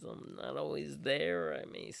things. I'm not always there. I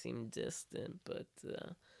may seem distant, but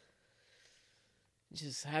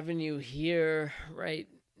just having you here right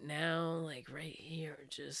now, like right here,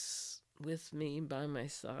 just with me by my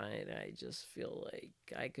side, I just feel like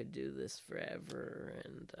I could do this forever.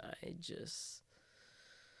 And I just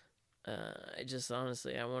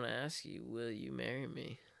honestly, I want to ask you, will you marry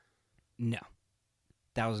me? No.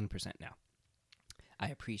 1000% no. I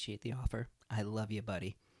appreciate the offer. I love you,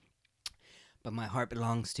 buddy. But my heart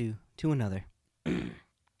belongs to another.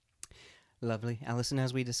 Lovely, Allison,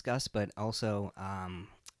 as we discussed, but also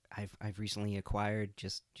I've recently acquired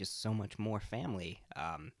just so much more family.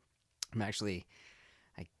 I'm actually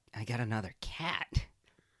I got another cat.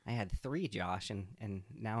 I had 3, Josh, and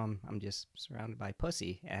now I'm just surrounded by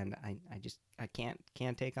pussy, and I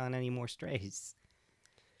can't take on any more strays.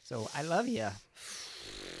 So I love you.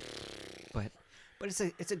 But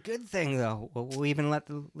it's a good thing though. We'll even let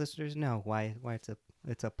the listeners know why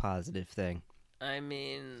it's a positive thing. I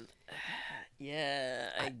mean, yeah,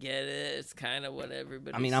 I get it. It's kind of what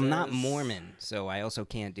everybody. I mean, says. I'm not Mormon, so I also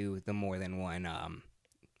can't do the more than one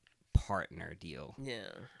partner deal.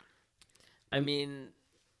 Yeah, I mean,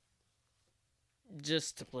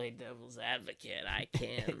 just to play devil's advocate, I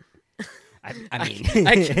can. I mean,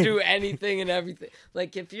 I can do anything and everything.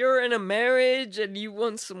 Like, if you're in a marriage and you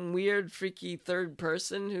want some weird, freaky third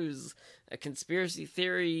person who's a conspiracy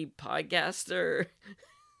theory podcaster,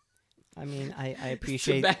 I mean, I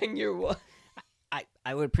appreciate to bang your wife.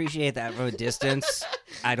 I would appreciate that from a distance.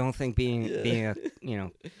 I don't think being a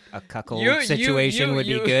a cuckold situation would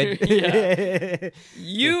be good. Yeah.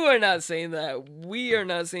 You are not saying that. We are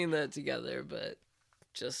not saying that together. But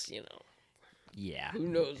just yeah. Who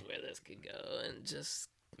knows where this could go? And just,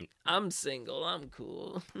 I'm single. I'm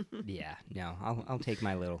cool. Yeah. No, I'll take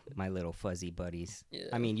my little fuzzy buddies. Yeah.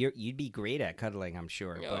 I mean, you'd be great at cuddling, I'm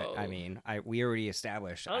sure. But I mean, we already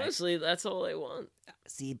established. Honestly, that's all I want.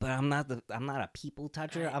 See, but I'm not a people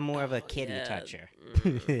toucher. I'm more of a kitty toucher.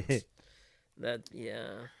 That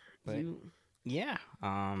yeah. But, yeah.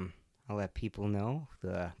 I'll let people know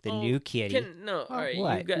the Oh, new kitty. No, all right.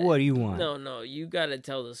 What? What do you want? No, you got to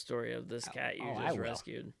tell the story of this cat you I just will.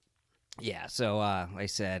 rescued. Yeah, so like I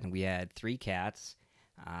said, we had 3 cats.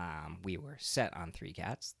 We were set on 3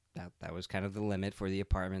 cats. That was kind of the limit for the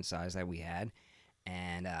apartment size that we had.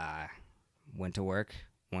 And went to work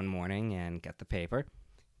one morning and got the paper.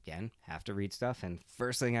 Again, have to read stuff. And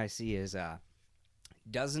first thing I see is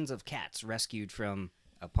dozens of cats rescued from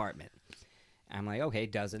apartment. I'm like, okay,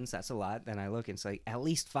 dozens, that's a lot. Then I look and it's like at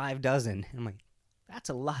least 5 dozen. I'm like, that's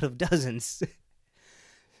a lot of dozens.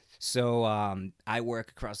 So I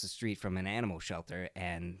work across the street from an animal shelter,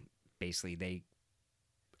 and basically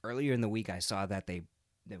earlier in the week I saw that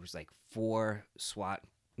there was like 4 SWAT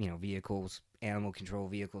vehicles, animal control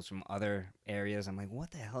vehicles from other areas. I'm like,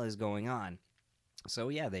 what the hell is going on? So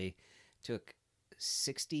yeah, they took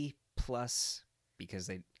 60 plus, because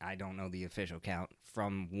I don't know the official count,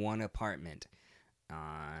 from one apartment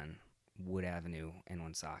on Wood Avenue in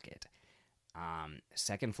Woonsocket.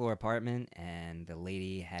 Second floor apartment, and the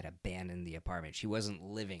lady had abandoned the apartment. She wasn't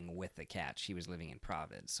living with the cat. She was living in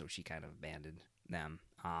Providence, so she kind of abandoned them.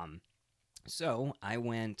 So I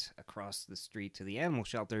went across the street to the animal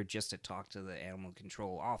shelter just to talk to the animal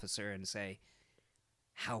control officer and say,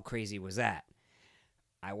 how crazy was that?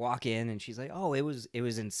 I walk in and she's like, oh, it was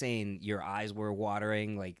insane. Your eyes were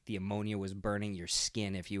watering, like the ammonia was burning your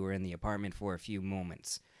skin if you were in the apartment for a few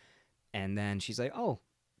moments. And then she's like, oh,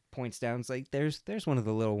 points down. It's like, there's one of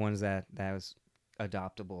the little ones that was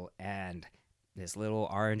adoptable. And this little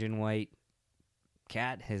orange and white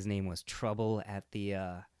cat, his name was Trouble at the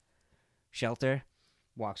shelter,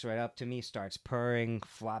 walks right up to me, starts purring,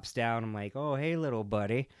 flops down. I'm like, oh, hey, little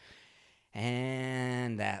buddy.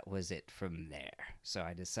 And that was it from there. So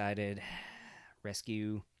I decided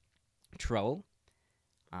rescue Trouble.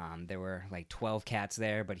 There were like 12 cats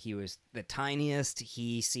there, but he was the tiniest.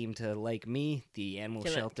 He seemed to like me, the animal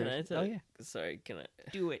shelter. Can I tell oh, yeah. Sorry, can I?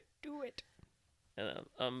 Do it. And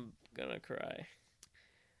I'm gonna cry.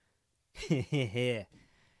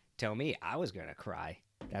 Tell me, I was going to cry.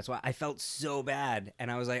 That's why I felt so bad.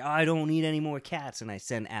 And I was like, oh, I don't need any more cats. And I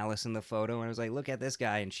sent Allison the photo, and I was like, look at this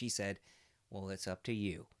guy. And she said, well, it's up to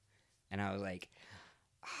you. And I was like,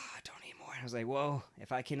 I don't need more. And I was like, well,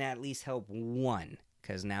 if I can at least help one,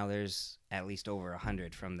 because now there's at least over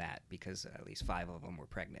 100 from that, because at least 5 of them were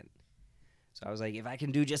pregnant. So I was like, if I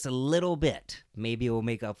can do just a little bit, maybe it will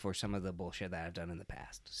make up for some of the bullshit that I've done in the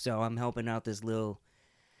past. So I'm helping out this little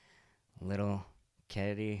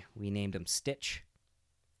kitty. We named him Stitch,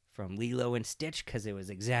 from Lilo and Stitch, because it was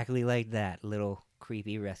exactly like that. Little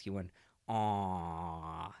creepy rescue one.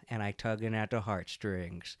 Aww. And I tugging at the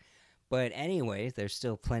heartstrings. But anyway, there's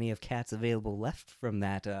still plenty of cats available left from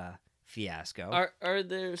that fiasco. Are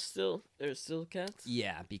there still cats?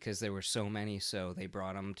 Yeah, because there were so many, so they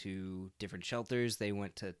brought them to different shelters. They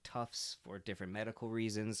went to Tufts for different medical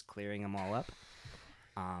reasons, clearing them all up.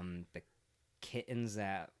 The kittens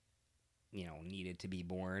that needed to be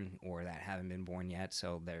born or that haven't been born yet,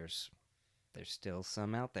 so there's still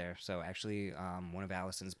some out there. So actually, one of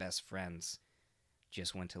Allison's best friends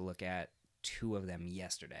just went to look at 2 of them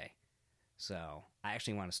yesterday. So I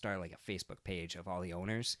actually want to start like a Facebook page of all the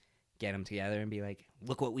owners, get them together and be like,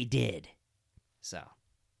 look what we did. So,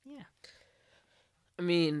 yeah. I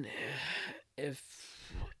mean, if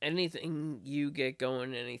anything you get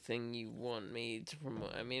going, anything you want me to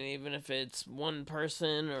promote, I mean, even if it's one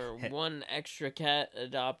person or one extra cat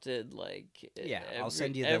adopted, like, yeah, I'll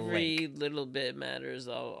send you the every link. little bit matters.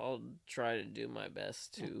 I'll try to do my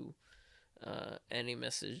best to any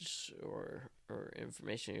message or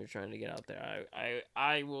information you're trying to get out there.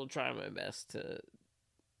 I will try my best to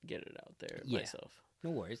get it out there myself. No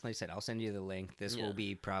worries. Like I said, I'll send you the link. This will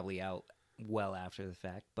be probably out well after the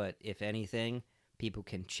fact, but if anything, people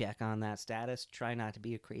can check on that status. Try not to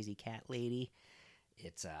be a crazy cat lady.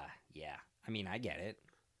 It's yeah. I mean, I get it.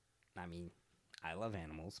 I mean, I love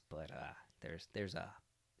animals, but there's a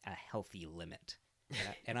healthy limit,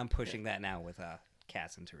 and I'm pushing that now with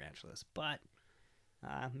cats and tarantulas. But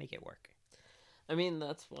make it work. I mean,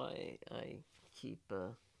 that's why I keep a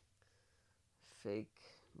fake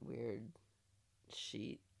weird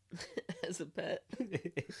sheet as a pet.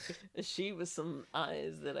 A sheet with some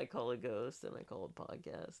eyes that I call a ghost and I call a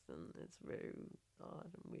podcast, and it's very odd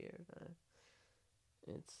and weird.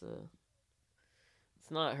 It's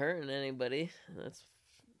not hurting anybody. That's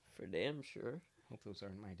for damn sure. Hope those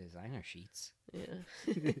aren't my designer sheets. Yeah.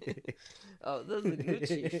 Oh, those are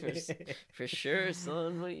Gucci for sure,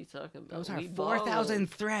 son. What are you talking about? Those are 4,000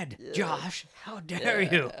 thread, yeah. Josh. How dare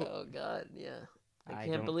you? Oh God, yeah. I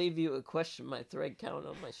can't believe you would question my thread count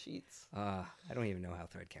on my sheets. I don't even know how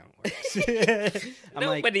thread count works.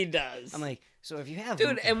 Nobody does. I'm like, so if you have...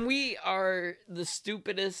 Dude, and we are the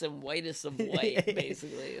stupidest and whitest of white,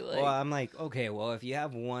 basically. Like... Well, I'm like, okay, well, if you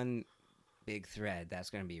have one big thread, that's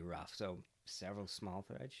going to be rough. So several small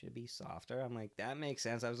threads should be softer. I'm like, that makes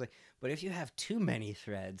sense. I was like, but if you have too many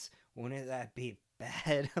threads, wouldn't that be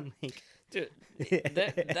bad? I'm like... Dude,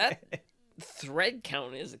 that thread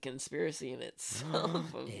count is a conspiracy in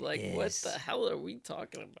itself. Of what the hell are we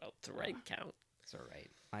talking about? Thread count. It's all right.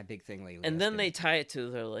 My big thing lately. And then they tie it to,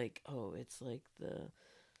 they're like, oh, it's like the,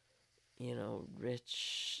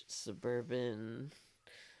 rich suburban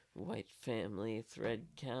white family thread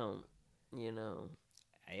count.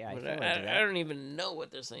 Yeah, I don't even know what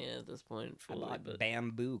they're saying at this point. Fully, I bought but...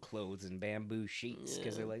 bamboo clothes and bamboo sheets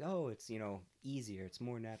because they're like, oh, it's easier, it's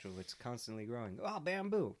more natural, it's constantly growing. Oh,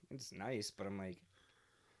 bamboo, it's nice, but I'm like,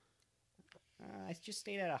 I just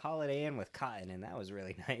stayed at a Holiday Inn with cotton, and that was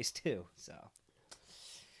really nice too. So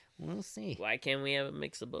we'll see. Why can't we have a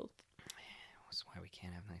mix of both? That's why we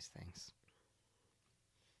can't have nice things.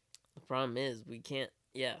 The problem is we can't.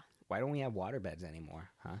 Yeah. Why don't we have waterbeds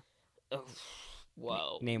anymore, huh? Oh.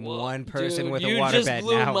 Whoa. Name whoa. one person Dude, with a waterbed now. You just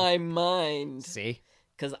blew my mind. See?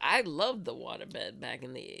 Because I loved the waterbed back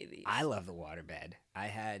in the 80s. I love the waterbed. I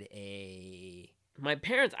had a... My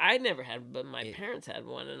parents, I never had, but my parents had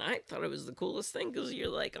one, and I thought it was the coolest thing because you're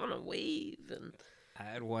like on a wave. And I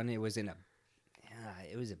had one, it was a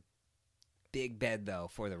big bed, though,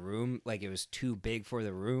 for the room. Like, it was too big for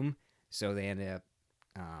the room, so they ended up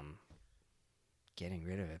getting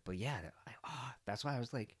rid of it. But yeah, that's why I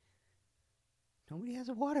was like, nobody has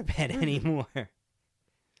a waterbed anymore.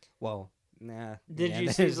 Well, nah. Did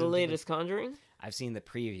you see the latest Conjuring? I've seen the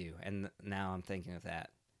preview, and now I'm thinking of that.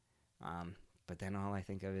 But then all I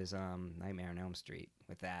think of is Nightmare on Elm Street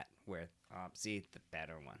with that, where, see, the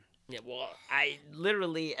better one. Yeah, well, I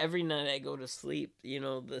literally, every night I go to sleep,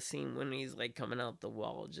 the scene when he's, like, coming out the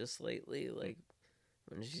wall just lately, like,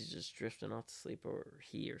 when she's just drifting off to sleep, or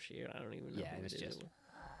he or she, I don't even know. Yeah, it's just...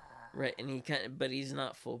 Right, and but he's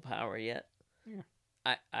not full power yet. Yeah.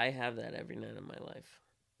 I have that every night of my life.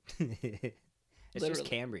 It's literally. Just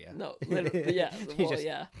Cambria. No, literally, yeah. Well,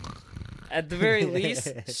 yeah. At the very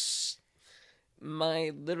least,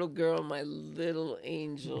 my little girl, my little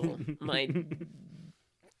angel, my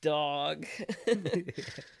dog,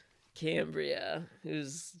 Cambria,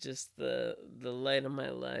 who's just the light of my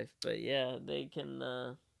life. But yeah, they can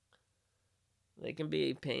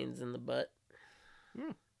be pains in the butt.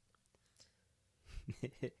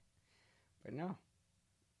 But no.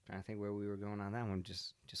 Trying to think where we were going on that one.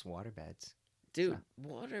 Just water beds. Dude,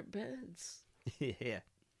 water beds. Yeah.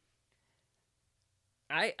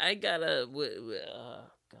 I got a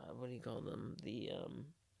God, what do you call them? The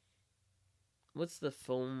what's the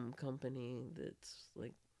foam company that's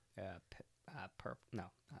like purple? No.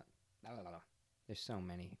 There's so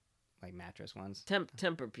many like mattress ones.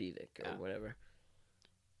 Tempur-Pedic or whatever.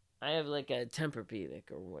 I have like a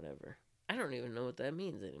Tempur-Pedic or whatever. I don't even know what that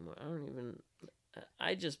means anymore.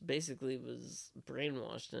 I just basically was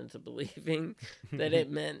brainwashed into believing that it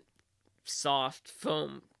meant soft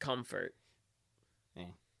foam comfort. Yeah.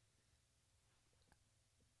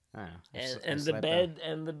 I don't know.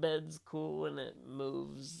 And the bed's cool and it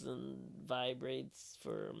moves and vibrates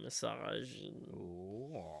for a massage. And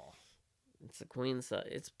ooh. It's a queen size.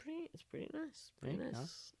 It's pretty nice. Pretty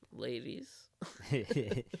nice. Ladies.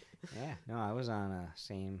 Yeah. No, I was on a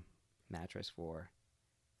same mattress for,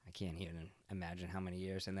 I can't even imagine how many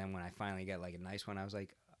years. And then when I finally got like a nice one, I was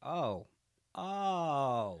like, oh,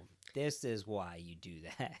 this is why you do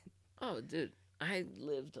that. Oh, dude, I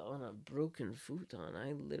lived on a broken futon.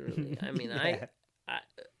 I literally, yeah.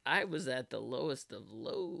 I was at the lowest of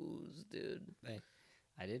lows, dude.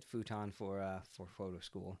 I did futon for photo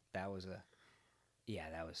school. That was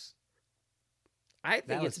I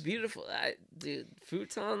think it's beautiful. Dude,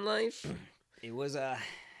 futon life. It was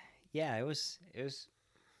it was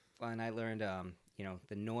fun. I learned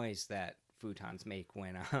the noise that futons make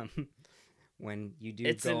when you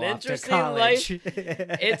do go off to college.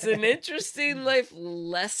 It's an interesting life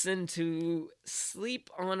lesson to sleep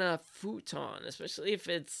on a futon, especially if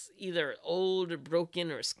it's either old or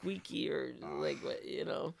broken or squeaky or like what.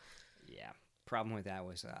 Yeah. Problem with that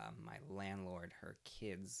was my landlord, her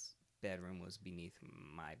kids' bedroom was beneath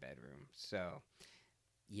my bedroom, so.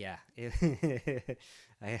 Yeah,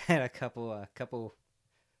 I had a couple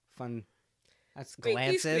fun That's Squeaky,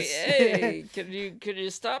 glances. hey, could you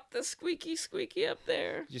stop the squeaky up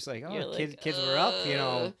there? Just like, You're kids were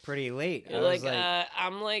up, pretty late. You're I was like,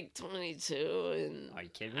 I'm like 22, and are you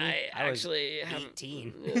kidding me? I was actually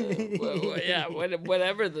 18. yeah,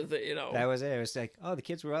 whatever That was it. It was like, oh, the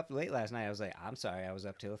kids were up late last night. I was like, I'm sorry, I was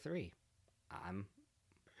up till 3.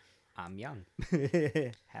 I'm young.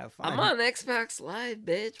 Have fun. I'm on Xbox Live,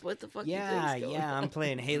 bitch. What the fuck? Yeah, you think's going yeah. on? I'm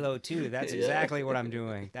playing Halo 2. That's Yeah. exactly what I'm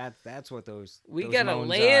doing. That's what those. We those got a moans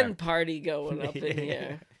LAN are. party going up in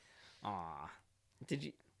here. Aw. Did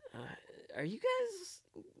you? Are you guys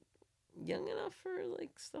young enough for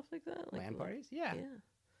like stuff like that? Like LAN parties? Yeah.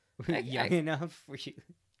 Yeah. Young enough for you.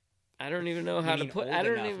 I don't even know how to mean put. old I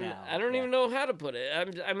don't enough even. now. I don't Yeah. even know how to put it.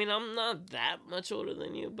 I'm not that much older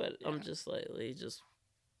than you, but Yeah. I'm just slightly just.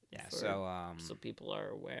 Yeah. For- So So people are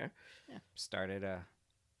aware. yeah, started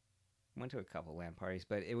went to a couple LAN parties,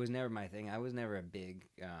 but it was never my thing. I was never a big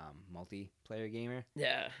multiplayer gamer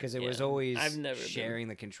Yeah. because it yeah. was always I've never been. sharing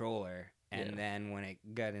the controller, and Yeah. then when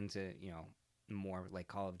it got into more like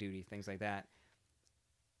Call of Duty things like that,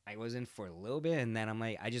 I was in for a little bit, and then I'm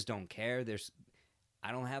like, I just don't care.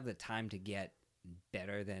 I don't have the time to get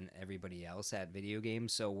better than everybody else at video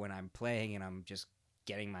games. So when I'm playing and I'm just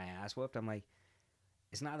getting my ass whooped, I'm like,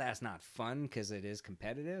 it's not that it's not fun because it is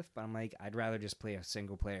competitive, but I'm like, I'd rather just play a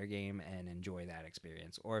single player game and enjoy that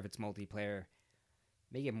experience. Or if it's multiplayer,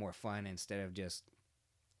 make it more fun instead of just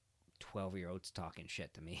 12-year-olds talking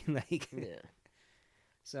shit to me. Like, Yeah.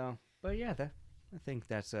 so, but yeah, I think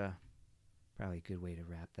that's probably a good way to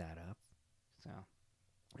wrap that up. So,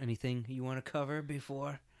 anything you want to cover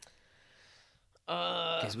before?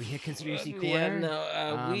 Because we hit Conspiracy Corner. Yeah,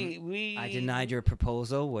 no, we. I denied your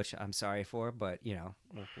proposal, which I'm sorry for, but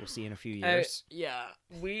we'll see in a few years. Yeah,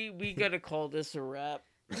 we gotta call this a wrap.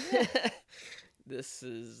 This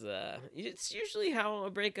is it's usually how a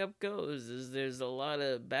breakup goes. Is there's a lot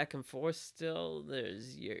of back and forth still.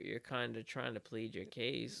 There's you're kind of trying to plead your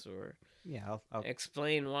case or Yeah, I'll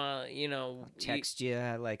explain why text you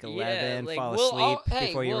at like 11, Yeah, like, fall we'll asleep hey,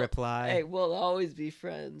 before you we'll- reply. Hey, we'll always be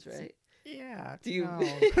friends, right? Yeah. Do you-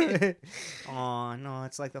 No. Oh no,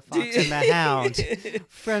 it's like the Do fox you- and the hound,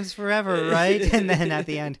 friends forever, right? And then at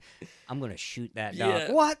the end, I'm gonna shoot that dog.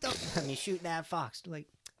 Yeah. What? I mean, shoot that fox. Like,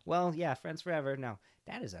 well, yeah, friends forever. No,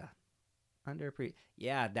 that is a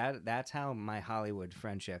Yeah, that's how my Hollywood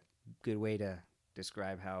friendship. Good way to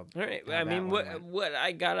describe how. All right. how I that mean, one went. what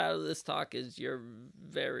I got out of this talk is you're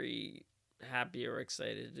very happy or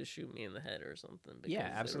excited to shoot me in the head or something. Because Yeah,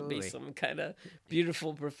 There'll absolutely. be some kind of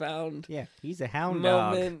beautiful, profound Yeah, he's a hound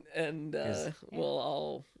dog. moment, and Yeah. we'll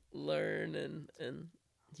all learn, and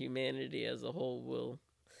humanity as a whole will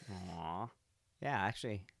Aw. Yeah,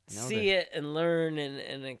 actually, see it and learn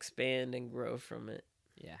and expand and grow from it.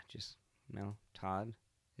 Yeah, just Todd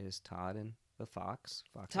is Todd and the fox.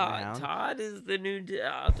 Fox and the hound. Todd is the new.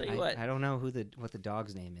 I'll tell you what. I don't know what the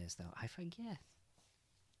dog's name is though. I forget.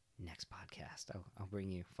 Next podcast, I'll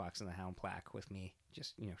bring you Fox and the Hound plaque with me,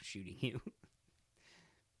 just shooting you.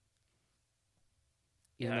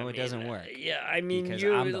 Even though it doesn't work. Yeah, I mean, because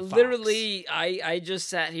you I'm the fox. literally. I just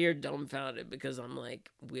sat here dumbfounded because I'm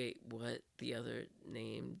like, wait, what? The other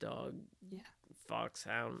name, dog? Yeah.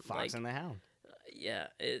 Foxhound. Fox and the Hound. Yeah,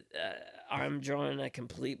 I'm drawing a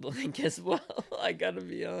complete blank as well. I gotta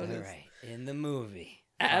be honest. All right, in the movie,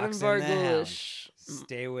 Adam Fox and the Hound. Bargulish.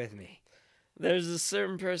 Stay with me. There's a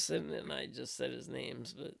certain person, and I just said his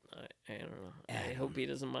names, but I don't know. I Adam. hope he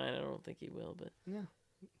doesn't mind. I don't think he will, but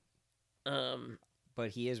Yeah. But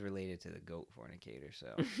he is related to the goat fornicator,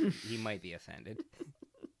 so he might be offended.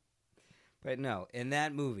 But no, in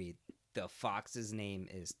that movie, the fox's name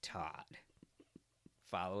is Todd.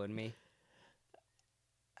 Following me?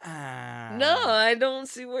 No, I don't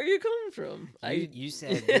see where you're coming from. You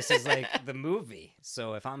said this is like the movie.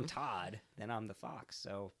 So if I'm Todd, then I'm the fox.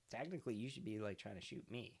 So technically you should be like trying to shoot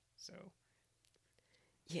me. So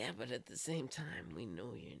Yeah, but at the same time, we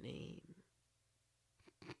know your name.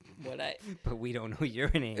 But we don't know your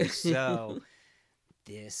name. So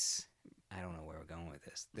I don't know where we're going with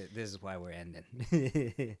this. This is why we're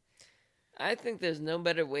ending. I think there's no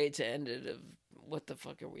better way to end it. What the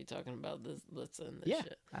fuck are we talking about? Let's end this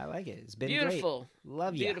shit. I like it. It's been Beautiful. great.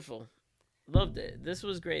 Love you. Beautiful. Loved it. This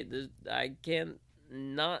was great. I can't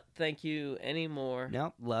not thank you anymore.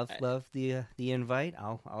 Nope. Love the invite.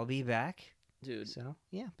 I'll be back. Dude. So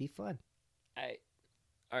yeah, be fun.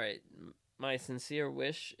 All right. My sincere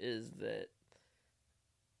wish is that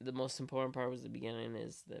the most important part was the beginning,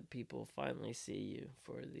 is that people finally see you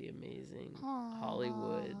for the amazing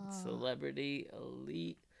Hollywood celebrity,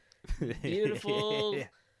 elite, beautiful,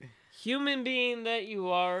 human being that you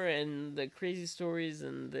are, and the crazy stories,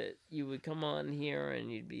 and that you would come on here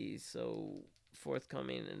and you'd be so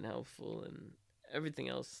forthcoming and helpful and everything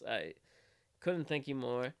else. I couldn't thank you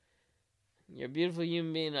more. You're a beautiful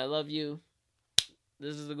human being. I love you.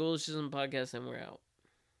 This is the Goalishism Podcast, and we're out.